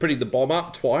 putting the bomb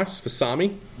up twice for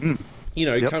Sami.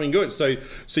 Coming good. So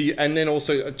and then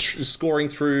also scoring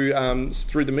through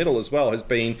the middle as well has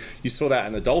been. You saw that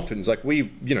in the Dolphins. Like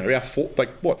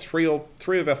three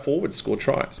of our forwards scored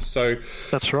tries. So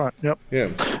that's right. Yep. Yeah.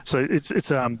 So it's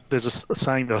there's a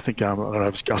saying that I think I don't know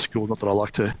if it's Gus Gould, not that I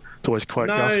like to always quote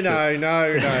Gus. No.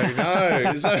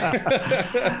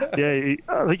 Yeah,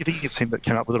 I think it's him that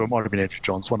came up with it. Or it might have been Andrew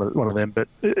Johns, one of them. But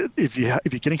if you're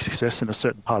getting success in a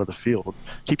certain part of the field,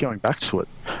 keep going back to it.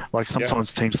 Like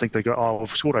sometimes teams think they go, oh,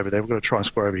 we've scored over there, we've got to try and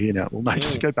score over here now. Well, no,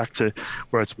 just go back to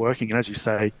where it's working. And as you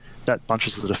say, that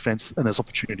bunches the defence, and there's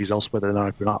opportunities elsewhere that don't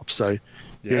open up. So,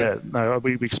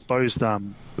 we exposed a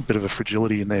bit of a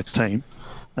fragility in their team.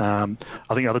 I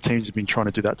think other teams have been trying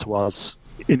to do that to us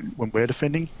when we're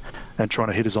defending and trying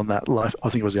to hit us on that left. I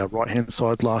think it was our right-hand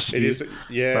side last year. It is,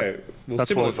 yeah. Well,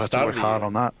 that's why we've had to work hard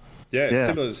on that. Yeah,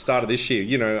 similar to the start of this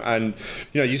year, and,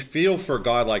 you feel for a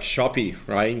guy like Shoppy,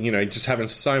 right? Just having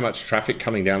so much traffic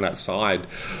coming down that side.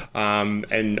 And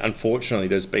unfortunately,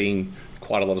 there's been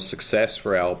quite a lot of success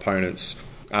for our opponents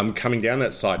coming down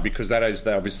that side, because that is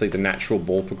obviously the natural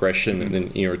ball progression and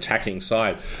then your attacking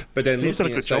side. But then he's done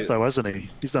a good job, though, hasn't he?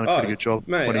 He's done a pretty good job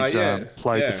when he's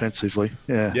played defensively.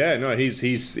 Yeah. Yeah, no,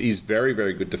 he's very,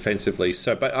 very good defensively.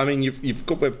 So, but I mean, we've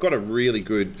got a really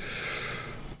good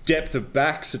depth of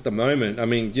backs at the moment. I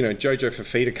mean, Jojo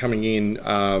Fafita coming in,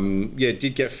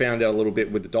 did get found out a little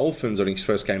bit with the Dolphins on his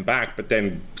first game back, but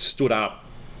then stood up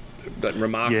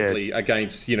remarkably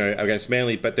against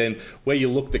Manly. But then where you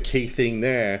look, the key thing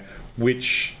there,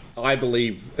 which I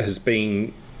believe has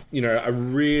been, a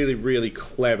really, really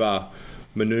clever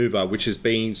manoeuvre, which has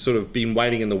been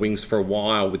waiting in the wings for a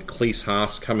while, with Cleese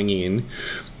Haas coming in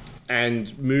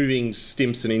and moving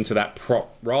Stimson into that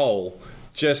prop role,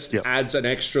 just adds an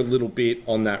extra little bit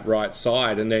on that right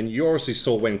side. And then you obviously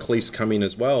saw when Cleese come in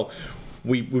as well,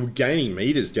 we were gaining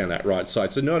metres down that right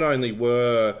side. So not only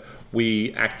were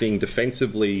we acting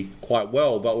defensively quite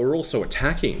well, but we're also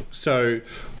attacking. So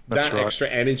that extra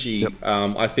energy,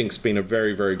 I think, has been a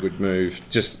very, very good move.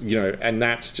 Just, and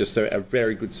that's just a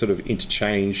very good sort of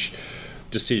interchange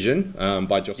decision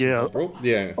by Jocelyn Holbrook.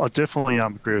 Yeah, I definitely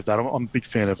agree with that. I'm a big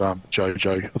fan of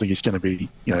Jojo. I think he's going to be,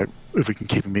 if we can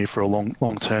keep him here for a long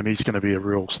term, he's going to be a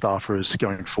real star for us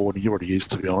going forward. He already is,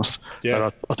 to be honest. Yeah.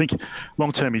 But I think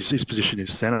long term his position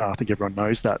is centre. I think everyone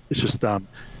knows that. It's just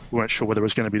we weren't sure whether it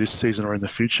was going to be this season or in the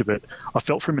future. But I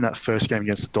felt for him in that first game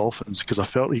against the Dolphins, because I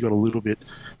felt he got a little bit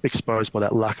exposed by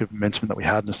that lack of momentum that we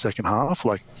had in the second half.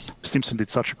 Like, Stimson did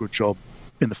such a good job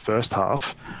in the first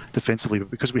half defensively, but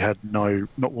because we had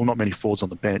not many forwards on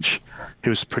the bench, he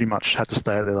was pretty much had to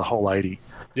stay out there the whole 80.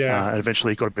 And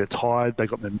eventually he got a bit tired. They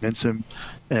got momentum,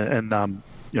 and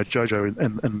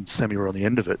Jojo and Sammy were on the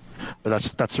end of it. But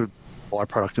that's a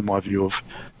byproduct, in my view, of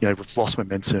we've lost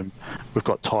momentum, we've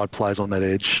got tired players on that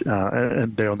edge,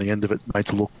 and they're on the end of it, made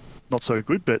to look not so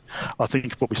good. But I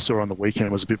think what we saw on the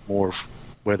weekend was a bit more of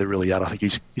where they're really at. I think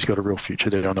he's got a real future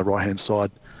there on the right hand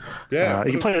side. Yeah,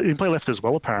 he can play left as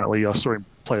well. Apparently, I saw him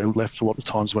play left a lot of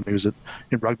times when he was in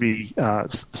rugby,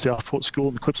 the Southport school,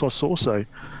 and the clips I saw. So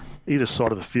either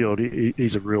side of the field,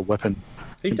 he's a real weapon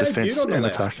in defence and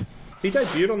attack. He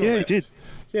debuted on the left. He did.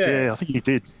 Yeah, I think he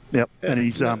did. Yep. And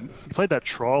he's he played that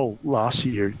trial last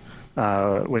year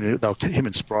when him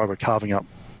and Spry were carving up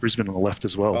Brisbane on the left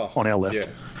as well, on our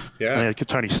left. Yeah. And they had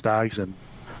Tony Staggs and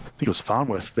I think it was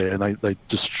Farnworth there, and they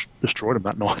just destroyed him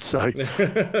that night. So,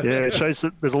 it shows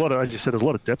that there's a lot of, as you said, there's a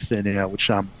lot of depth there now, which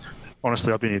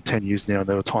honestly, I've been here 10 years now, and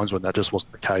there were times when that just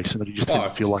wasn't the case, and you just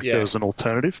didn't feel like there was an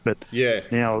alternative. But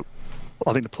now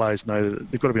I think the players know that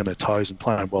they've got to be on their toes and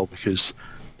playing well because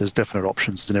there's definite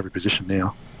options in every position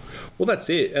now. Well,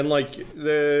 that's it. And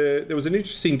there was an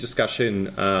interesting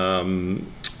discussion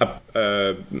on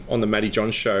the Matty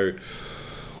John show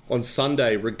on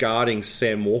Sunday regarding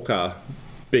Sam Walker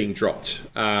being dropped.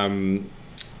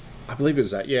 I believe it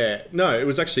was that. Yeah. No, it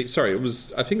was actually. Sorry, it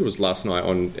was. I think it was last night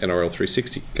on NRL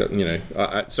 360.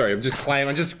 Sorry,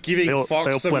 I'm just giving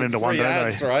Fox some free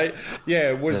ads, right?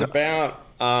 Yeah, it was about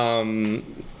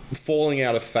falling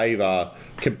out of favour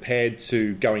compared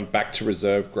to going back to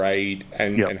reserve grade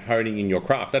and honing in your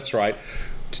craft. That's right.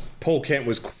 Paul Kent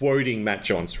was quoting Matt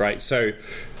Johns, right? So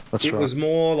it was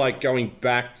more like going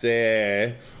back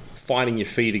there, finding your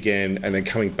feet again, and then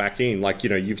coming back in.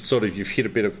 You've hit a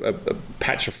bit of a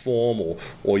patch of form,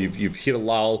 or you've hit a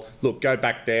lull. Look, go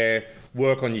back there,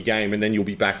 work on your game, and then you'll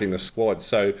be back in the squad.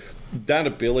 So that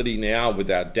ability now with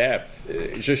our depth,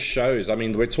 it just shows. I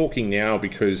mean, we're talking now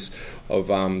because of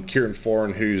Kieran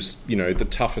Foran, who's the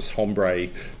toughest hombre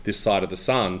this side of the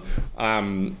sun.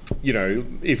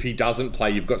 If he doesn't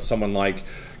play, you've got someone like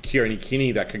Kieran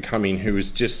Kinney that could come in who is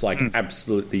just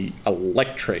absolutely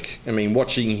electric. I mean,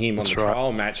 watching him on the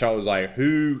trial match, I was like,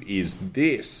 who is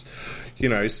this?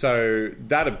 So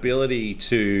that ability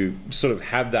to sort of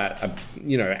have that,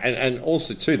 and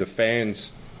also too the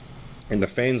fans in the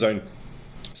fan zone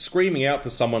screaming out for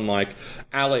someone like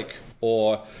Alec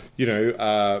or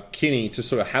Kinney to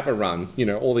sort of have a run.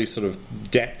 All these sort of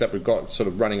depth that we've got sort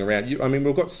of running around.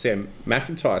 We've got Sam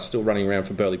McIntyre still running around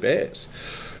for Burleigh Bears.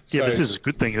 Yeah, this is a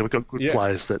good thing. We've got good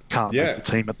players that can't make the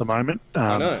team at the moment.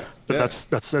 I know. But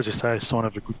that's, as you say, a sign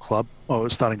of a good club.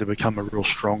 It's starting to become a real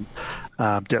strong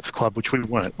depth club, which we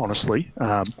weren't, honestly.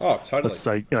 Totally. Let's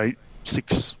say,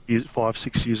 5,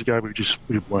 6 years ago,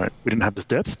 we weren't. We didn't have the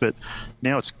depth, but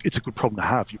now it's a good problem to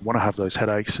have. You want to have those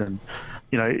headaches, and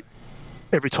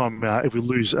every time if we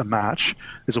lose a match,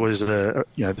 there's always I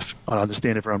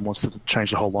understand everyone wants to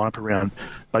change the whole lineup around,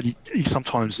 but you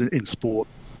sometimes in sport,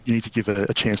 you need to give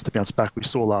a chance to bounce back. We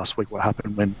saw last week what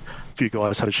happened when a few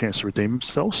guys had a chance to redeem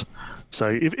themselves. So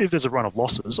if there's a run of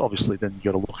losses, obviously then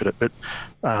you got to look at it. But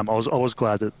I was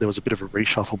glad that there was a bit of a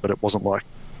reshuffle, but it wasn't like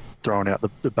throwing out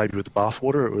the baby with the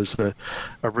bathwater. It was a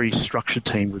restructured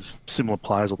team with similar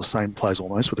players or the same players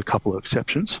almost, with a couple of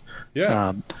exceptions.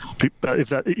 Yeah. But if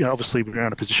that, obviously we're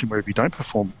in a position where if you don't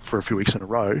perform for a few weeks in a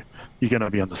row, you're going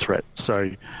to be under threat. So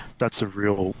that's a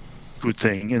real good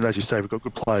thing. And as you say, we've got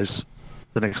good players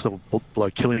the next level below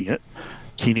killing it,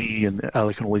 Kinney and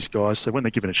Alec and all these guys. So when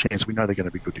they're given a chance, we know they're going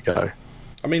to be good to go.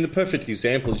 I mean, the perfect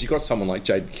example is you've got someone like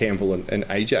Jade Campbell and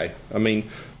AJ. I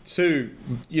mean, two,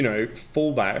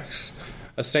 fullbacks,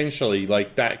 essentially,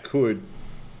 like that could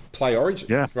play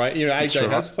Origin, right? AJ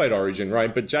has played Origin,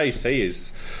 right? But JC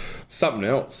is something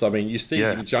else. I mean, you see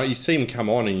him come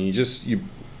on and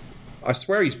I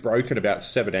swear he's broken about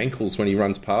 7 ankles when he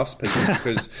runs past people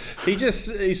because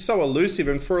he's so elusive,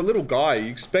 and for a little guy,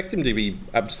 you expect him to be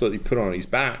absolutely put on his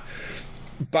back.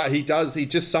 But he has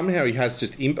just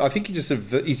I think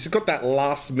he's got that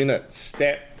last minute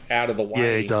step out of the way.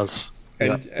 Yeah, he does.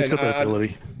 And he's got that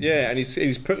ability. And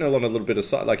he's putting on a little bit of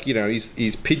side,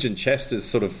 his pigeon chest has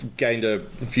sort of gained a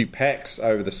few pecks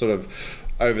over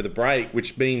the break,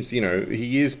 which means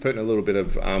he is putting a little bit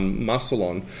of muscle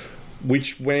on.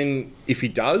 Which if he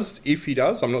does,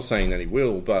 I'm not saying that he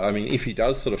will, but I mean, if he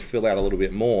does sort of fill out a little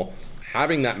bit more,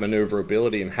 having that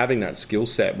maneuverability and having that skill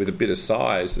set with a bit of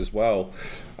size as well,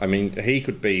 I mean, he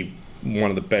could be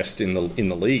one of the best in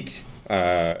the league.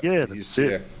 That's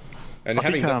it. And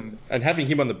having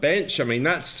him on the bench, I mean,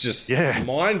 that's just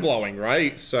mind blowing,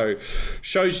 right? So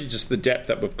shows you just the depth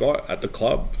that we've got at the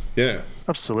club. Yeah,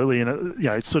 absolutely. And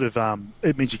it's sort of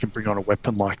it means you can bring on a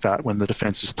weapon like that when the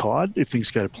defence is tired, if things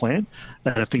go to plan,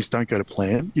 and if things don't go to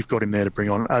plan, you've got him there to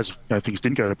bring on. As things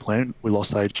didn't go to plan, we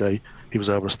lost AJ. He was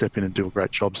able to step in and do a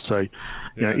great job. So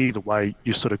either way,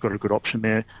 you've sort of got a good option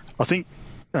there. I think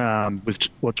with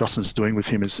what Justin's doing with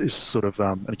him is sort of,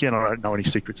 and again, I don't know any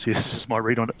secrets here. This is my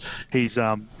read on it. He's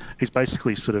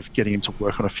basically sort of getting him to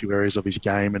work on a few areas of his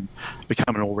game and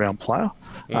become an all-round player.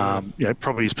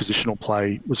 Probably his positional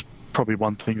play was probably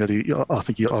one thing that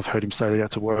I've heard him say that he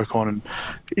had to work on, and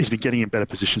he's been getting in better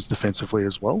positions defensively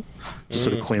as well to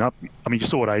sort of clean up. I mean, you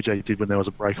saw what AJ did when there was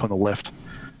a break on the left.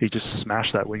 He just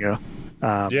smashed that winger.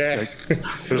 It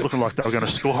was looking like they were going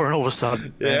to score, and all of a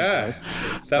sudden,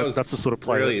 that's the sort of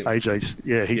play brilliant. That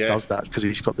AJ's. He does that because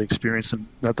he's got the experience, and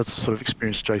that's the sort of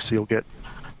experience JC will get.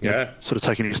 Sort of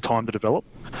taking his time to develop,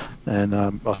 and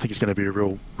I think he's going to be a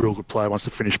real good player once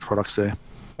the finished product's there.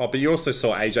 Oh, but you also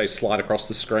saw AJ slide across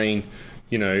the screen,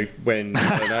 when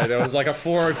there was like a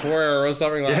 404 error or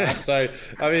something like that. So,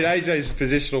 I mean, AJ's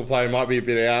positional play might be a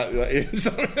bit out.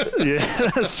 Yeah,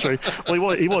 that's true.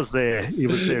 Well, he was there. He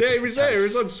was there. Yeah, he was there. He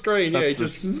was on screen. He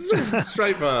just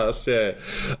straight past. Yeah.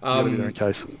 In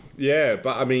case. Yeah,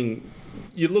 but I mean,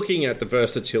 you're looking at the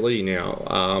versatility now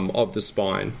of the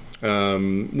spine.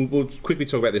 We'll quickly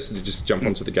talk about this and just jump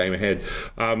onto the game ahead.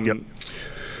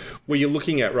 Where you're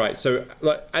looking at, right, so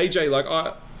like AJ, like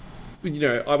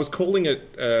I was calling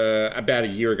it about a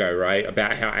year ago, right,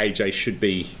 about how AJ should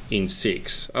be in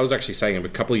 6. I was actually saying a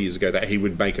couple of years ago that he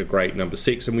would make a great number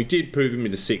 6, and we did prove him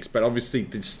into 6, but obviously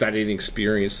that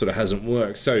inexperience sort of hasn't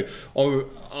worked. So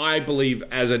I believe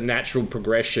as a natural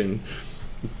progression,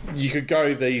 you could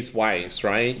go these ways,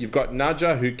 right? You've got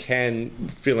Nudger, who can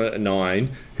fill in at 9,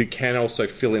 who can also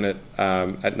fill in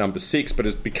at number 6, but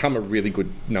has become a really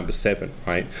good number 7,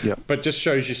 right? Yep. But just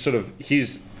shows you sort of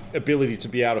his ability to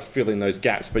be able to fill in those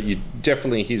gaps, but you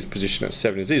definitely his position at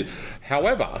 7 is.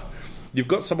 However, you've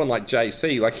got someone like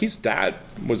JC, like his dad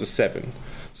was a 7.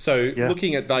 So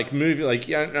looking at like moving, like,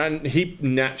 and he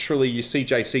naturally, you see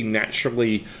JC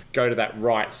naturally go to that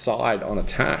right side on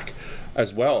attack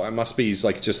as well. It must be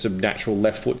like just a natural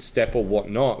left foot step or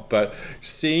whatnot, but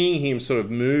seeing him sort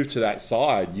of move to that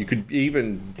side, you could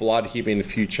even blood him in the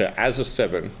future as a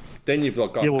 7. Then you've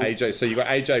got AJ. So you've got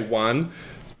AJ 1,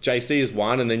 JC is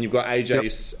 1, and then you've got AJ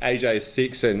is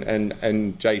 6, and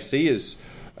JC is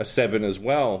a 7 as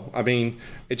well. I mean,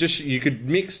 you could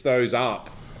mix those up,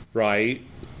 right?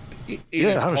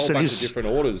 In a whole bunch of different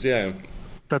orders. Yeah,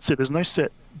 that's it. There's no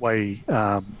set way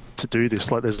to do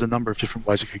this. Like, there's a number of different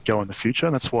ways it could go in the future,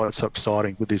 and that's why it's so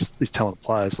exciting with these talented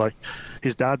players. Like,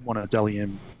 his dad won a Dally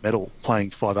M medal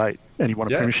playing 5'8", and he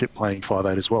won a premiership playing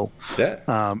 5'8" as well.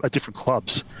 At different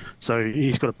clubs. So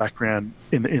he's got a background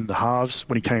in the halves.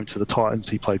 When he came to the Titans,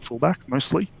 he played fullback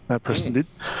mostly. Preston did.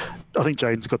 I think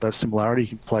Jaden's got that similarity. He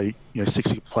can play 6. He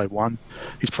can play 1.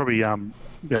 He's probably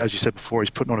as you said before, he's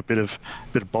putting on a bit of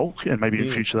bulk, and maybe in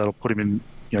future that'll put him in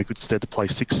good stead to play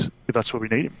 6 if that's where we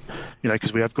need him.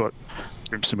 Because we have got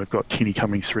Brimson, we've got Kinney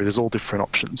coming through. There's all different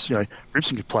options.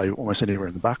 Brimson could play almost anywhere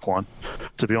in the back line,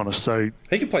 to be honest. So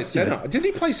he could play centre. Didn't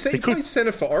he play centre? He played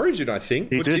centre for Origin, I think.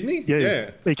 Didn't he?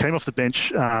 Yeah. He came off the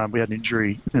bench. We had an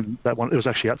injury, and that one, it was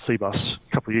actually at Seabus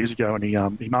a couple of years ago, and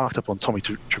he marked up on Tommy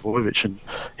Travojevic, and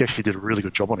he actually did a really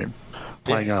good job on him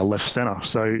playing left centre.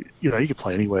 So he could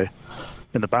play anywhere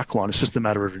in the back line. It's just a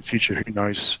matter of in future who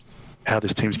knows how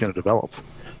this team's going to develop.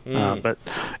 But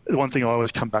the one thing I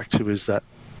always come back to is that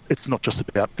it's not just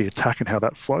about the attack and how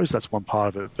that flows. That's one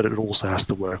part of it, but it also has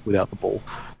to work without the ball.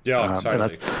 Yeah,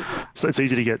 totally. So it's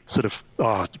easy to get sort of,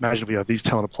 imagine we have these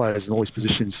talented players in all these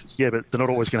positions. Yeah, but they're not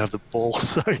always going to have the ball.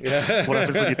 So what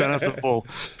happens when you don't have the ball?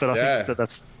 But I think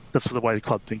that's the way the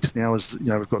club thinks now is,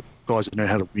 we've got guys who know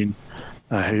how to win,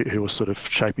 who are sort of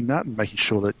shaping that and making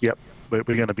sure that, we're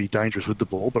going to be dangerous with the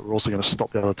ball, but we're also going to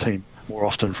stop the other team more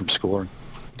often from scoring.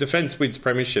 Defence wins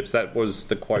premierships. That was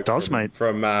the quote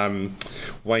from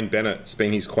Wayne Bennett. It's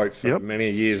been his quote for many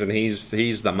years, and he's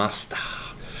the master.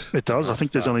 It does. I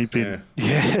think there's only been in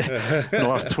the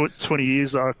last 20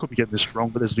 years. I could be getting this wrong,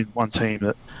 but there's been one team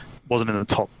that wasn't in the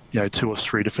top 2 or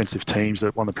 3 defensive teams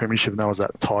that won the premiership, and that was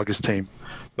that Tigers team.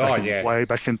 Way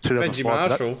back in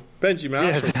 2005. Benji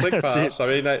Marshall, flick pass. I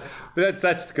mean,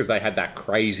 that's because they had that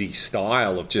crazy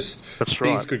style of just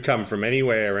things could come from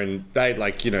anywhere, and they'd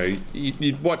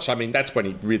you'd watch. I mean, that's when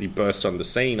he really burst on the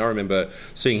scene. I remember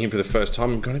seeing him for the first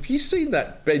time and going, "Have you seen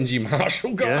that Benji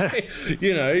Marshall guy?"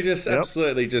 Just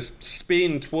absolutely just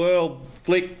spin, twirl,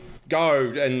 flick,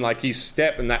 go, and like his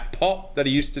step and that pop that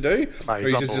he used to do, where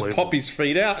he just pop his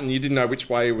feet out and you didn't know which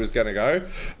way he was going to go.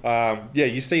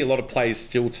 You see a lot of players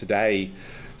still today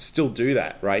still do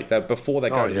that, right? That before they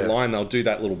go to the line, they'll do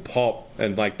that little pop,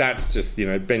 And like that's just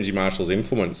Benji Marshall's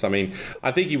influence. I mean,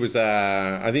 I think he was.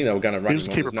 I think they were going to run. He was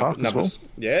keeper park as well.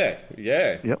 Yeah.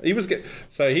 Yep. He was going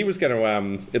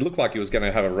to. It looked like he was going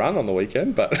to have a run on the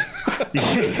weekend, but.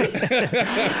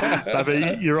 No,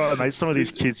 but you're right, mate. Some of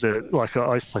these kids that like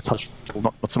I used to play touch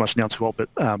football, not so much now too well, but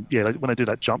when they do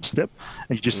that jump step,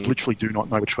 and you just literally do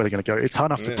not know which way they're going to go. It's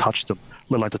hard enough to touch them,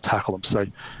 let alone to tackle them. So,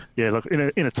 look,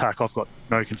 in attack, I've got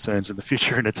no concerns. In the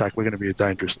future, in attack, we're going to be a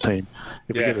dangerous team.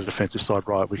 If we get the defensive side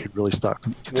right, we could really start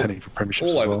contending for premierships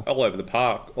as well. All over the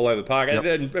park.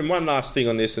 Yep. And one last thing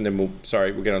on this, and then we'll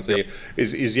get on to you,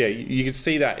 is you can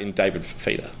see that in David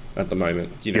Fifita at the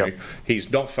moment.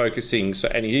 He's not focusing,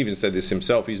 and he even said this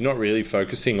himself, he's not really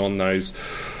focusing on those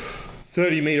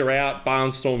 30-metre out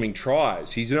barnstorming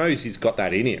tries. He knows he's got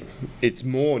that in him. It's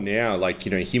more now like,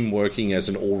 him working as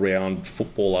an all-round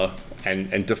footballer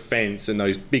and defence and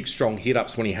those big, strong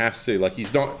hit-ups when he has to. Like,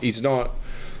 he's not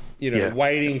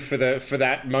waiting for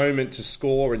that moment to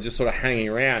score and just sort of hanging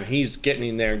around. He's getting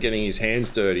in there and getting his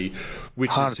hands dirty,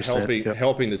 which is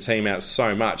helping the team out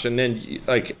so much. And then he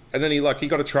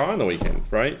got a try on the weekend,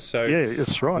 right? So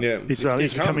that's right. Yeah,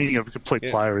 he's becoming a complete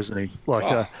player, isn't he?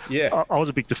 Like, I was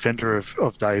a big defender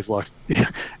of Dave. Like,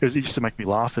 it used to make me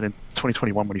laugh. And in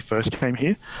 2021, when he first came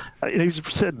here, he was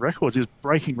setting records. He was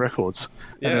breaking records,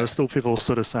 and there were still people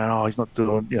sort of saying, "Oh, he's not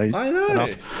doing I know.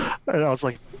 enough." And I was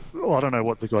like, well, I don't know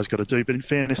what the guy's got to do, but in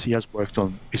fairness, he has worked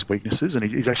on his weaknesses, and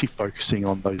he's actually focusing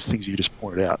on those things you just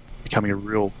pointed out, becoming a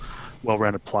real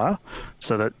well-rounded player,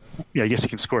 so that yes, he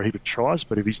can score a heap of tries,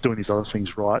 but if he's doing these other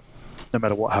things right, no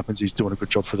matter what happens, he's doing a good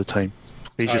job for the team.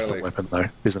 He's just a weapon, though,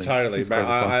 isn't he? Totally, mate.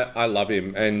 I love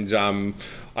him, and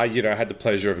I had the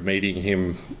pleasure of meeting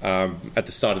him at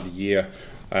the start of the year,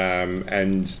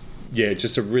 and. Yeah,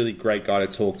 just a really great guy to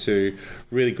talk to,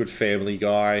 really good family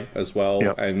guy as well.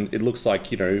 Yep. And it looks like,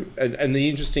 and the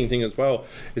interesting thing as well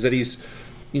is that he's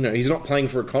not playing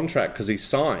for a contract because he's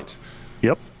signed.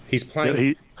 Yep. He's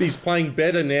playing he's playing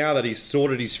better now that he's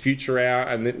sorted his future out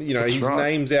and his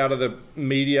name's out of the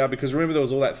media, because remember there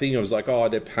was all that thing, it was like, oh,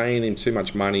 they're paying him too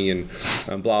much money and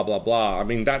blah, blah, blah. I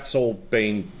mean, that's all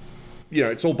been...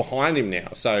 it's all behind him now.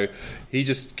 So he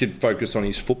just could focus on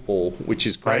his football, which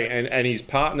is great. Right. And his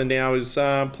partner now is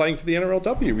playing for the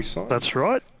NRLW. We signed. That's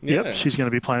right. Yeah. Yep, she's going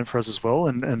to be playing for us as well.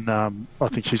 And I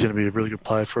think she's going to be a really good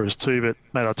player for us too. But,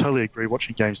 mate, I totally agree.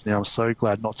 Watching games now, I'm so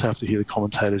glad not to have to hear the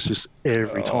commentators just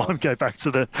every time go back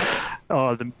to the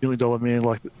 $1 million man.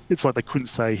 Like, it's like they couldn't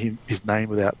say his name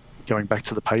without going back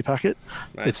to the pay packet.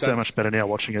 Mate, it's so much better now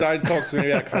watching it. Don't talk to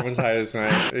me about commentators,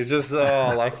 mate. It's just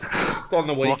like on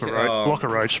the weekend. Block a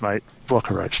roach, mate. Block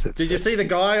a roach. Did you see the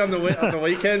guy on the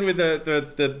weekend with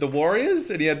the Warriors,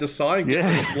 and he had the sign?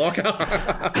 Yeah, blocker.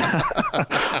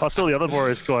 I saw the other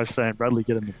Warriors guy saying, "Bradley,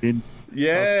 get in the bin."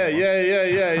 Yeah.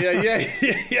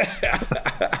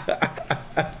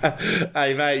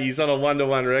 Hey, mate, he's on a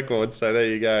 1-1 record, so there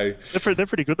you go. They're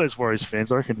pretty good, those Warriors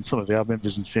fans. I reckon some of our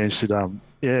members and fans should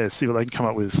see what they can come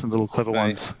up with, some little clever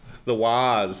ones. The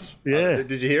Wars. Yeah.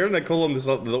 Did you hear him? They call him there's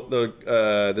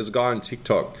a guy on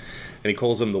TikTok, and he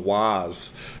calls them the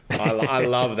Wars. I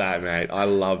love that, mate. I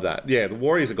love that. Yeah, the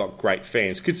Warriors have got great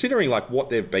fans, considering like what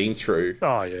they've been through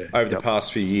over the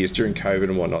past few years during COVID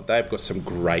and whatnot. They've got some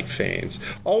great fans.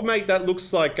 Oh, mate, that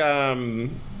looks like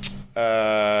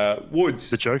Woods.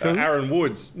 The Joker? Aaron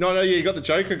Woods. No, you got the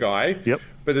Joker guy. Yep.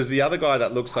 But there's the other guy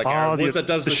that looks like Aaron Woods that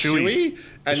does the shoey.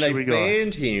 And they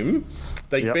banned him.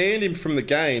 They banned him from the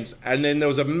games, and then there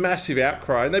was a massive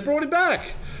outcry, and they brought him back.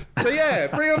 So,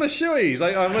 bring on the shoeys.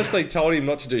 Like, unless they told him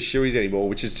not to do shoeys anymore,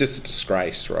 which is just a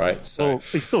disgrace, right? So, well,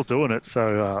 he's still doing it,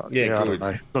 so, I don't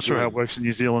know. Not sure how it works in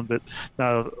New Zealand, but,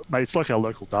 no, mate, it's like our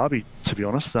local derby, to be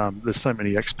honest. There's so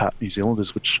many expat New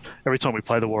Zealanders, which every time we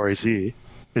play the Warriors here,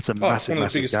 it's a massive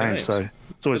game. Games. So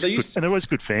it's always good, and always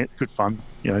good fun.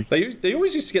 They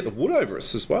always used to get the wood over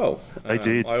us as well. They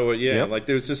did. Like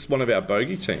there was just one of our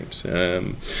bogey teams. I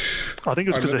think it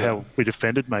was because of how we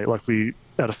defended, mate. Like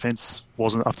our defence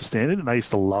wasn't up to standard, and they used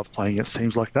to love playing against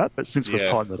teams like that. But since we've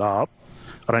tightened it up,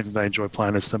 I don't think they enjoy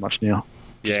playing us so much now.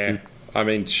 I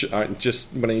mean,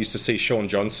 just when I used to see Sean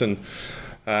Johnson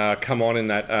come on in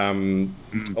that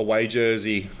away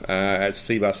jersey at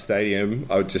Seabus Stadium,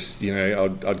 I would just,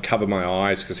 I'd cover my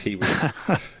eyes because he was.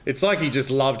 It's like he just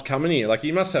loved coming here. Like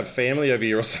he must have family over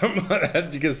here or something like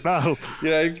that, because got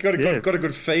a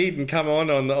good feed and come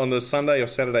on the Sunday or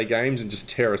Saturday games and just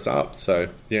tear us up. So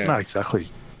no, exactly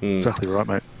right,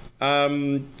 mate.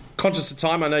 conscious of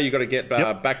time, I know you've got to get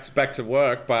back to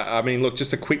work, but I mean, look,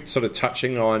 just a quick sort of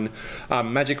touching on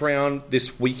Magic Round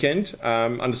this weekend.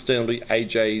 Understandably,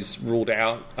 AJ's ruled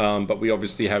out, but we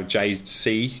obviously have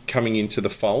JC coming into the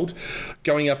fold,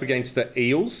 going up against the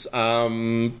Eels.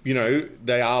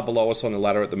 They are below us on the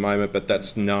ladder at the moment, but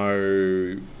that's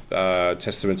no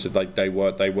testament to they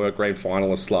were grand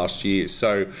finalists last year.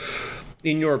 So,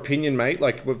 in your opinion, mate,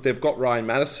 they've got Ryan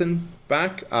Madison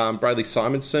back, Bradley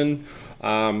Simonson,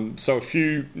 so a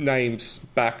few names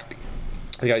back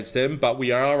against them, but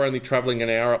we are only travelling an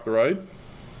hour up the road.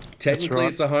 Technically,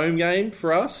 It's a home game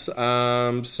for us.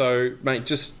 So, mate,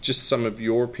 just some of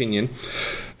your opinion.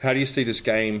 How do you see this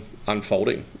game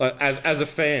unfolding? As a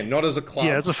fan, not as a club.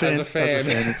 Yeah, as a fan.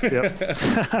 Yep.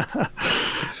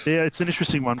 Yeah, it's an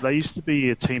interesting one. They used to be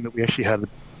a team that we actually had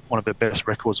one of their best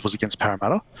records was against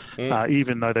Parramatta,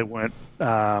 even though they weren't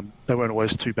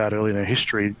always too bad early in their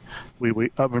history. I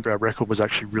remember our record was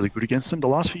actually really good against them. The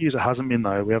last few years it hasn't been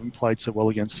though. We haven't played so well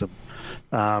against them.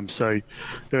 So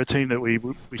they're a team that we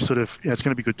sort of it's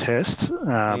going to be a good test.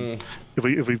 If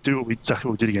we do exactly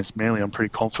what we did against Manly, I'm pretty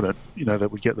confident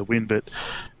that we get the win. But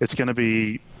it's going to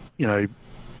be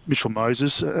Mitchell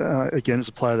Moses again is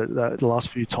a player that the last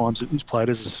few times that he's played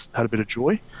has had a bit of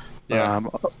joy. Yeah.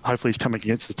 Hopefully he's coming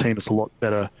against a team that's a lot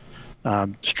better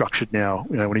structured now,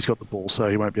 when he's got the ball, so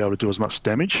he won't be able to do as much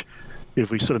damage. If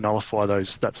we sort of nullify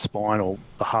that spine or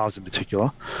the halves in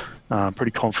particular,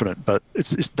 pretty confident. But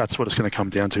that's what it's going to come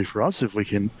down to for us. If we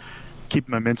can keep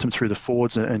momentum through the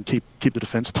forwards and keep the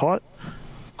defence tight,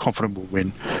 confident we'll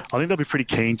win. I think they'll be pretty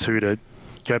keen to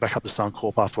go back up to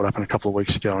Suncorp after what happened a couple of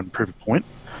weeks ago and prove a point.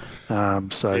 I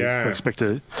expect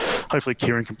hopefully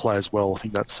Kieran can play as well. I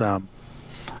think that's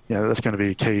that's going to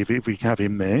be a key if we can have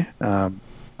him there.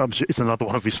 It's another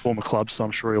one of his former clubs, so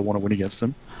I'm sure he'll want to win against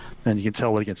them. And you can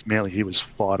tell that against Manly, he was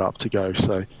fired up to go.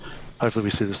 So hopefully we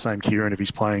see the same Kieran if he's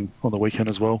playing on the weekend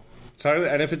as well. Totally.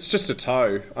 And if it's just a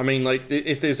toe, I mean,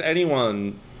 if there's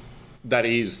anyone that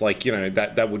is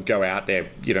that would go out there,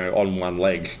 on one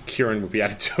leg, Kieran would be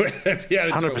able to do it.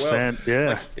 100%,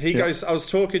 yeah. He goes. I was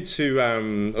talking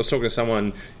to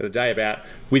someone the other day about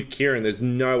with Kieran. There's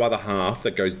no other half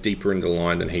that goes deeper into the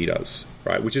line than he does,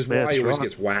 right? Which is why he always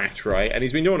gets whacked, right? And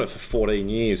he's been doing it for 14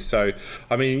 years. So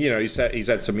I mean, he's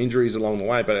had some injuries along the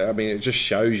way, but I mean, it just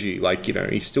shows you,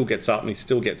 he still gets up and he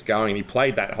still gets going. He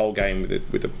played that whole game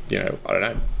with a I don't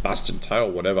know, busted toe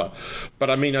or whatever.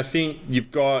 But I mean, I think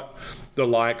you've got the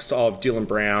likes of Dylan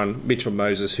Brown, Mitchell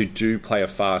Moses, who do play a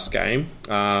fast game.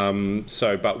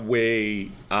 But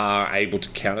we are able to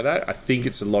counter that. I think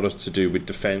it's a lot to do with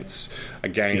defence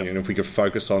again, and if we could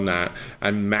focus on that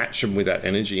and match them with that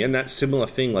energy. And that similar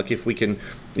thing, if we can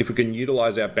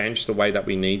utilise our bench the way that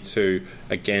we need to,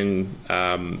 again,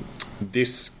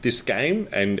 this game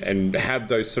and have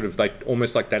those sort of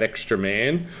almost like that extra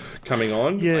man coming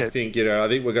on. I think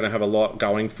we're going to have a lot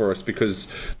going for us because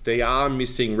they are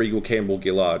missing Regal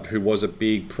Campbell-Gillard, who was a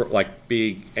big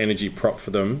energy prop for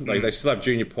them. They still have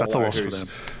Junior Paulo,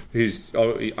 who's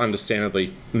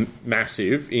understandably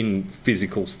massive in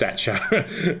physical stature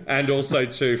and also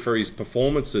too for his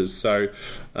performances. So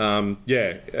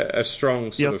a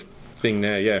strong sort of thing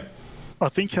there. Yeah, I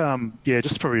think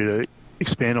just probably to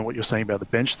expand on what you're saying about the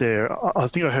bench there, I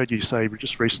think I heard you say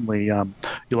just recently you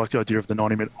like the idea of the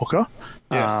 90-minute hooker.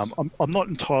 Yes. I'm not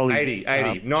entirely...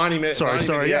 90 minutes.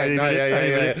 Sorry, 80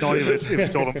 minutes. 90 minutes, it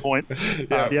was Golden Point.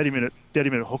 The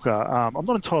 80-minute hooker. I'm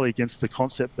not entirely against the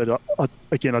concept, but I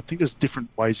think there's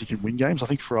different ways you can win games. I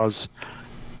think for us,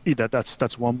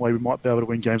 that's one way we might be able to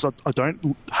win games. I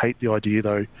don't hate the idea,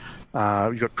 though.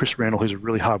 You've got Chris Randall, who's a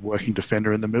really hard-working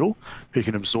defender in the middle, who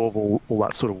can absorb all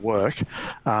that sort of work.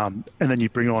 And then you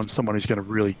bring on someone who's going to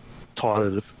really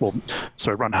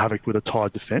run havoc with a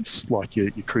tired defence, like your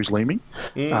Cruz Leeming.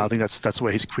 I think that's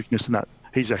where his quickness and that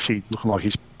he's actually looking like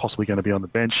he's possibly going to be on the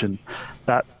bench, and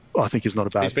that I think is not a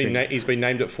bad thing. He's been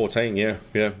named at 14.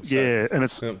 I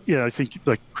think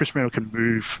Chris Randall can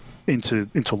move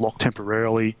into lock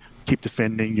temporarily, keep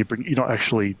defending. You're not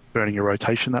actually burning your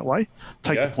rotation that way.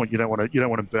 Take the point. You don't want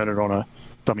to burn it on a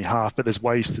dummy half, but there's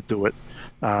ways to do it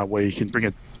where you can bring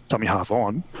a dummy half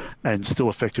on and still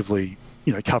effectively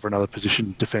cover another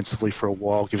position defensively for a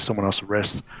while, give someone else a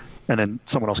rest, and then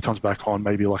someone else comes back on,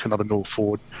 maybe like another middle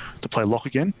forward to play lock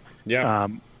again. I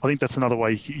think that's another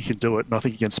way you can do it. And I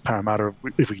think against Parramatta,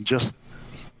 if we can just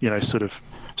sort of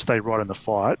stay right in the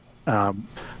fight,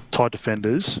 tight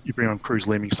defenders, you bring on Cruz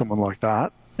Leeming, someone like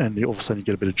that, and all of a sudden you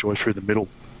get a bit of joy through the middle.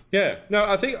 Yeah, no,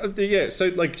 I think So,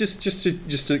 like, just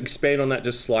to expand on that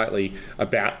just slightly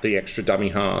about the extra dummy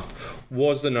half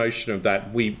was the notion of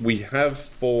that we have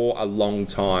for a long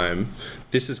time.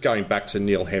 This is going back to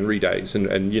Neil Henry days,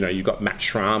 and you've got Matt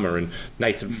Schramer and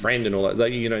Nathan Friend and all that.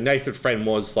 Like, Nathan Friend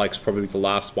was like probably the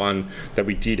last one that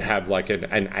we did have like an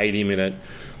 80-minute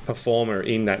performer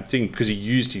in that thing because he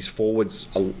used his forwards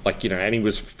and he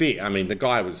was fit. I mean, the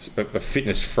guy was a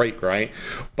fitness freak, right?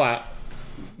 But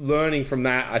learning from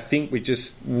that, I think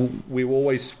we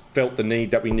always felt the need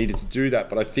that we needed to do that.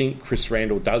 But I think Chris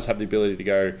Randall does have the ability to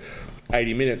go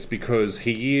 80 minutes because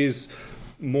he is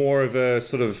more of a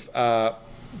sort of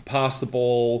pass the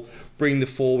ball, bring the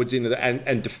forwards into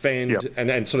and defend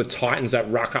and sort of tightens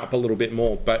that ruck up a little bit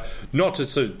more. But not to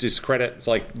sort of discredit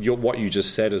what you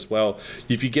just said as well.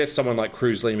 If you get someone like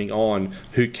Cruz Leeming on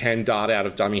who can dart out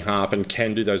of dummy half and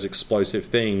can do those explosive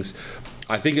things,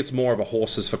 I think it's more of a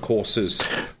horses for courses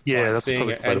type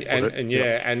thing.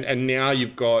 And now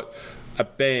you've got a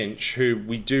bench who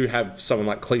we do have someone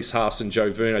like Cleese Haas and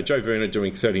Joe Werner. Joe Werner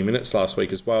doing 30 minutes last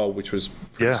week as well, which was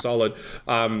pretty solid.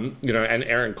 And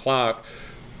Aaron Clark.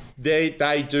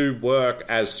 They do work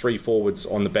as three forwards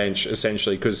on the bench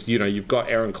essentially because you've got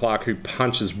Aaron Clark who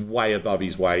punches way above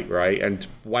his weight, right, and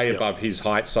way above his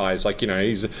height size. Like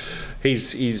he's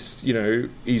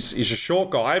a short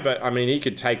guy, but I mean he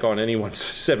could take on anyone's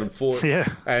 7 foot.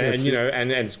 And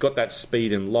it's got that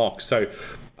speed and lock. So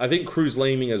I think Cruz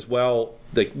Leeming as well,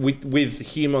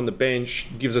 with him on the bench,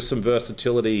 gives us some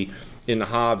versatility in the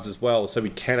halves as well, so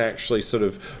we can actually sort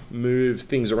of move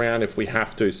things around if we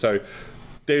have to. So.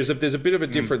 There's a bit of a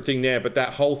different thing there, but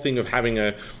that whole thing of having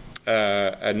a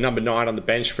number 9 on the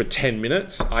bench for 10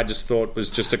 minutes, I just thought was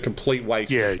just a complete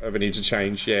waste of an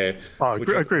interchange. Yeah, I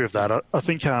agree with that. I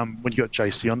think when you got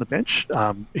JC on the bench,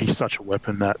 he's such a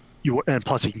weapon that and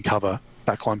plus he can cover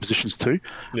backline positions too.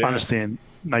 I understand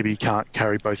maybe you can't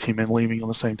carry both him and Leeming on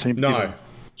the same team. No,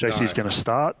 JC's going to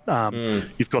start.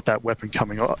 You've got that weapon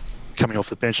coming off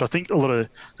the bench. I think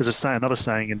there's another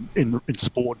saying in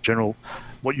sport in general,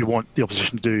 what you want the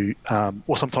opposition to do,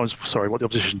 what the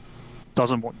opposition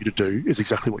doesn't want you to do is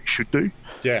exactly what you should do.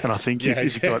 Yeah. And I think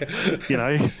if you've got,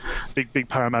 big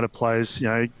Parramatta players,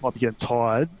 might be getting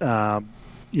tired,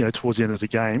 towards the end of the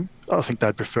game, I think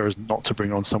they'd prefer is not to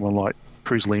bring on someone like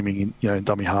Cruz Leeming in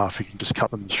dummy half who can just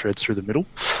cut them to shreds through the middle,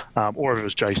 or if it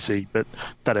was JC, but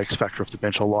that X factor off the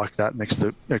bench, I like that next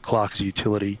to Clark as a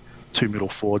utility, 2 middle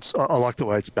forwards. I like the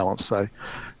way it's balanced. So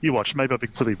you watch. Maybe I've been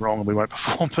completely wrong and we won't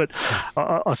perform, but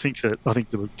I think that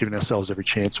we're giving ourselves every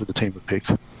chance with the team we've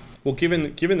picked. Well,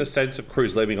 given the sense of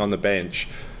Cruz Leeming on the bench,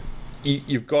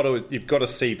 you've got to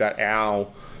see that our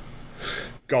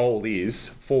goal is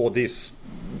for this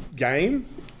game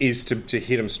is to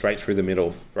hit them straight through the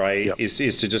middle, right? Yep. Is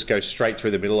to just go straight through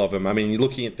the middle of them. I mean, you're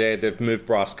looking at there, they've moved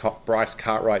Bryce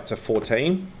Cartwright to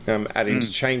 14 at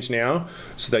interchange now,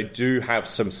 so they do have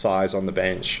some size on the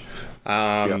bench.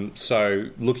 So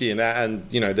looking at that, and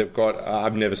they've got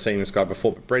I've never seen this guy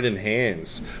before, but Brendan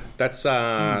Hands. That's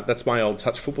my old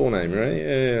touch football name,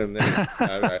 right?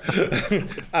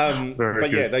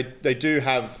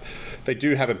 They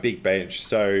do have a big bench,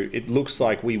 so it looks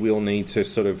like we will need to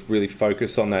sort of really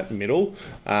focus on that middle,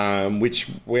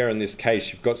 where in this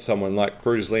case you've got someone like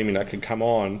Cruz Leeming that can come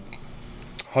on,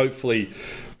 hopefully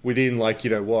within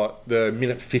the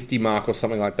minute 50 mark or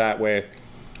something like that, where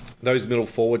those middle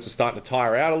forwards are starting to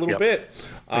tire out a little bit.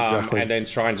 And then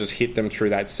try and just hit them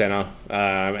through that centre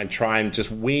and try and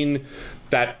just win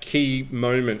that key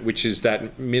moment, which is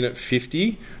that minute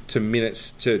 50 to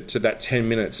that 10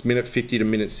 minutes, minute 50 to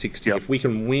minute 60. If we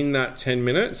can win that 10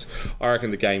 minutes, I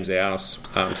reckon the game's ours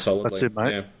solidly. That's it,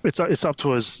 mate. Yeah. It's up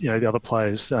to us, the other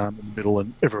players in the middle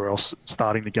and everywhere else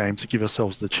starting the game to give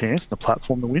ourselves the chance, the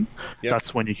platform to win. Yep.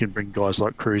 That's when you can bring guys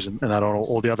like Cruz and that on.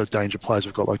 All the other danger players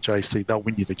we've got like JC, they'll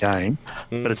win you the game.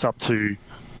 But it's up to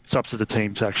the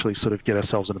team to actually sort of get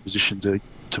ourselves in a position to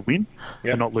win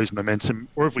and not lose momentum.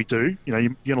 Or if we do, you're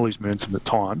going to lose momentum at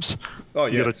times. Oh,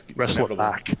 yeah, you've got to wrestle it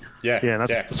back. And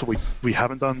that's what we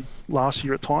haven't done last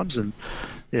year at times. And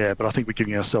but I think we're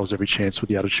giving ourselves every chance with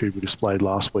the attitude we displayed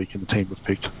last week and the team we've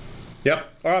picked.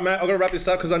 Yep. All right, mate. I've got to wrap this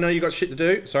up because I know you got shit to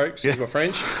do. Sorry, excuse my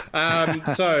French.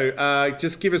 So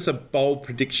just give us a bold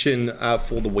prediction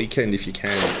for the weekend if you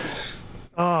can.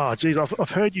 Oh, geez, I've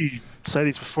heard you say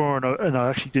these before, and I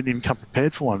actually didn't even come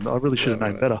prepared for one. I really should have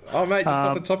known better. Oh, mate, just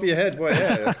off the top of your head.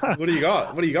 Well, What do you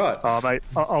got? Oh, mate,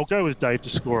 I'll go with Dave to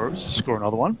score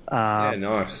another one.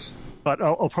 Nice. But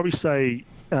I'll probably say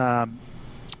we'll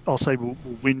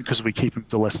win because we keep him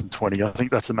to less than 20. I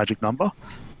think that's the magic number.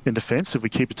 in defence. If we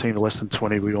keep a team to less than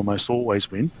 20, we almost always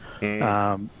win.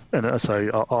 And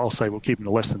so I'll say we'll keep them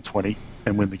to less than 20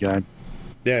 and win the game.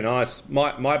 Yeah, nice.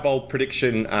 My bold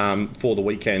prediction for the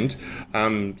weekend,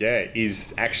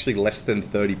 is actually less than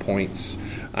 30 points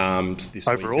this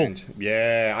overall weekend.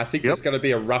 Yeah, I think it's going to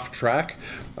be a rough track.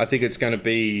 I think it's going to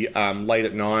be late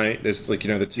at night. There's the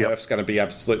turf's going to be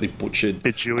absolutely butchered.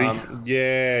 Bit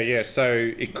dewy.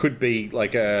 So it could be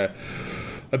like a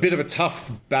bit of a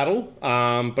tough battle,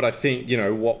 but I think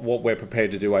what we're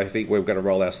prepared to do. I think we're going to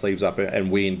roll our sleeves up and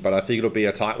win, but I think it'll be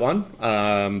a tight one.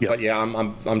 But yeah,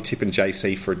 I'm tipping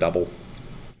JC for a double.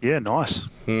 Yeah, nice.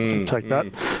 Take that.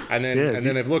 And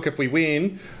then if we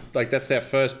win, that's our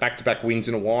first back-to-back wins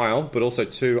in a while, but also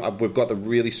too, we've got the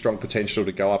really strong potential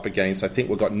to go up against. I think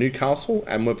we've got Newcastle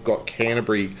and we've got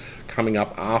Canterbury coming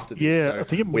up after this. Yeah, so I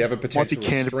think we have a potential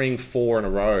to string 4 in a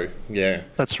row. Yeah,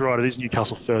 that's right. It is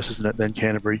Newcastle first, isn't it? Then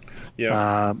Canterbury.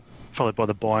 Yeah. Followed by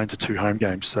the bye into 2 home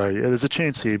games. So yeah, there's a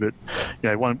chance here, but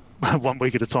one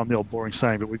week at a time, the old boring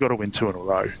saying, but we've got to win 2 in a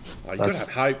row. You've got to have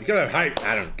hope. You've got to have hope,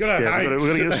 Adam. You've got to have hope.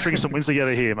 We've got to get string some wins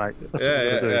together here, mate. That's what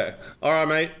we've got to do. Yeah. All right,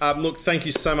 mate. Look, thank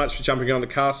you so much for jumping on the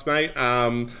cast, mate.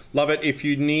 Love it. If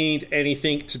you need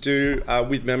anything to do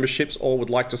with memberships or would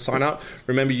like to sign up,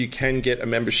 remember you can get a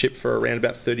membership for around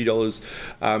about $30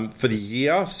 for the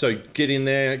year. So get in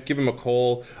there, give them a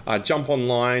call, jump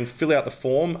online, fill out the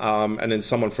form, and then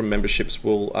someone from memberships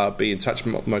will be in touch,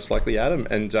 most likely Adam.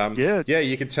 And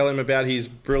you can tell him about his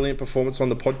brilliant performance on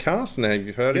the podcast. And have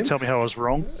you heard him? Tell me how I was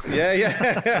wrong.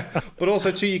 Yeah. But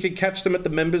also too, you can catch them at the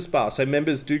members bar. So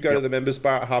members do go to the members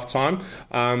bar at halftime.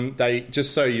 They,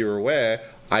 just so you're aware,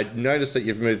 I noticed that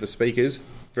you've moved the speakers.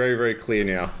 Very, very clear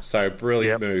now. So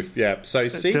brilliant move. Yeah. So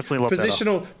see,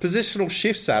 positional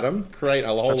shifts, Adam, create a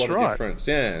whole lot of difference.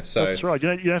 Yeah. So that's right.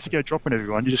 You don't have to go dropping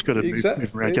everyone. You just got to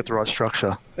move around, get the right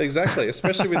structure. Exactly.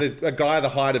 Especially with a guy the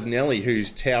height of Nelly who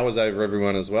towers over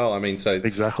everyone as well. I mean, so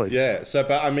exactly. Yeah. So,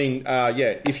 but I mean,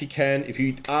 if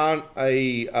you aren't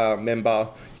a member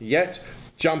yet,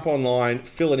 jump online,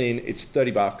 fill it in. It's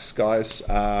 $30, guys.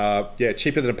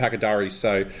 Cheaper than a pack of durries.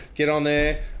 So get on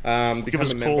there. Give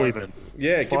us a call even.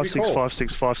 Yeah, give us a call.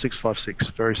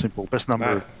 56565656. Very simple. Best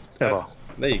number ever.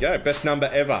 There you go. Best number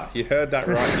ever. You heard that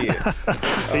right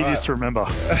here. Easiest to remember.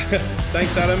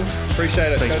 Thanks, Adam.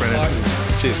 Appreciate it. Thanks, Brendan.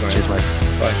 Titans. Cheers, mate. Cheers,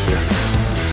 mate. Bye. See ya.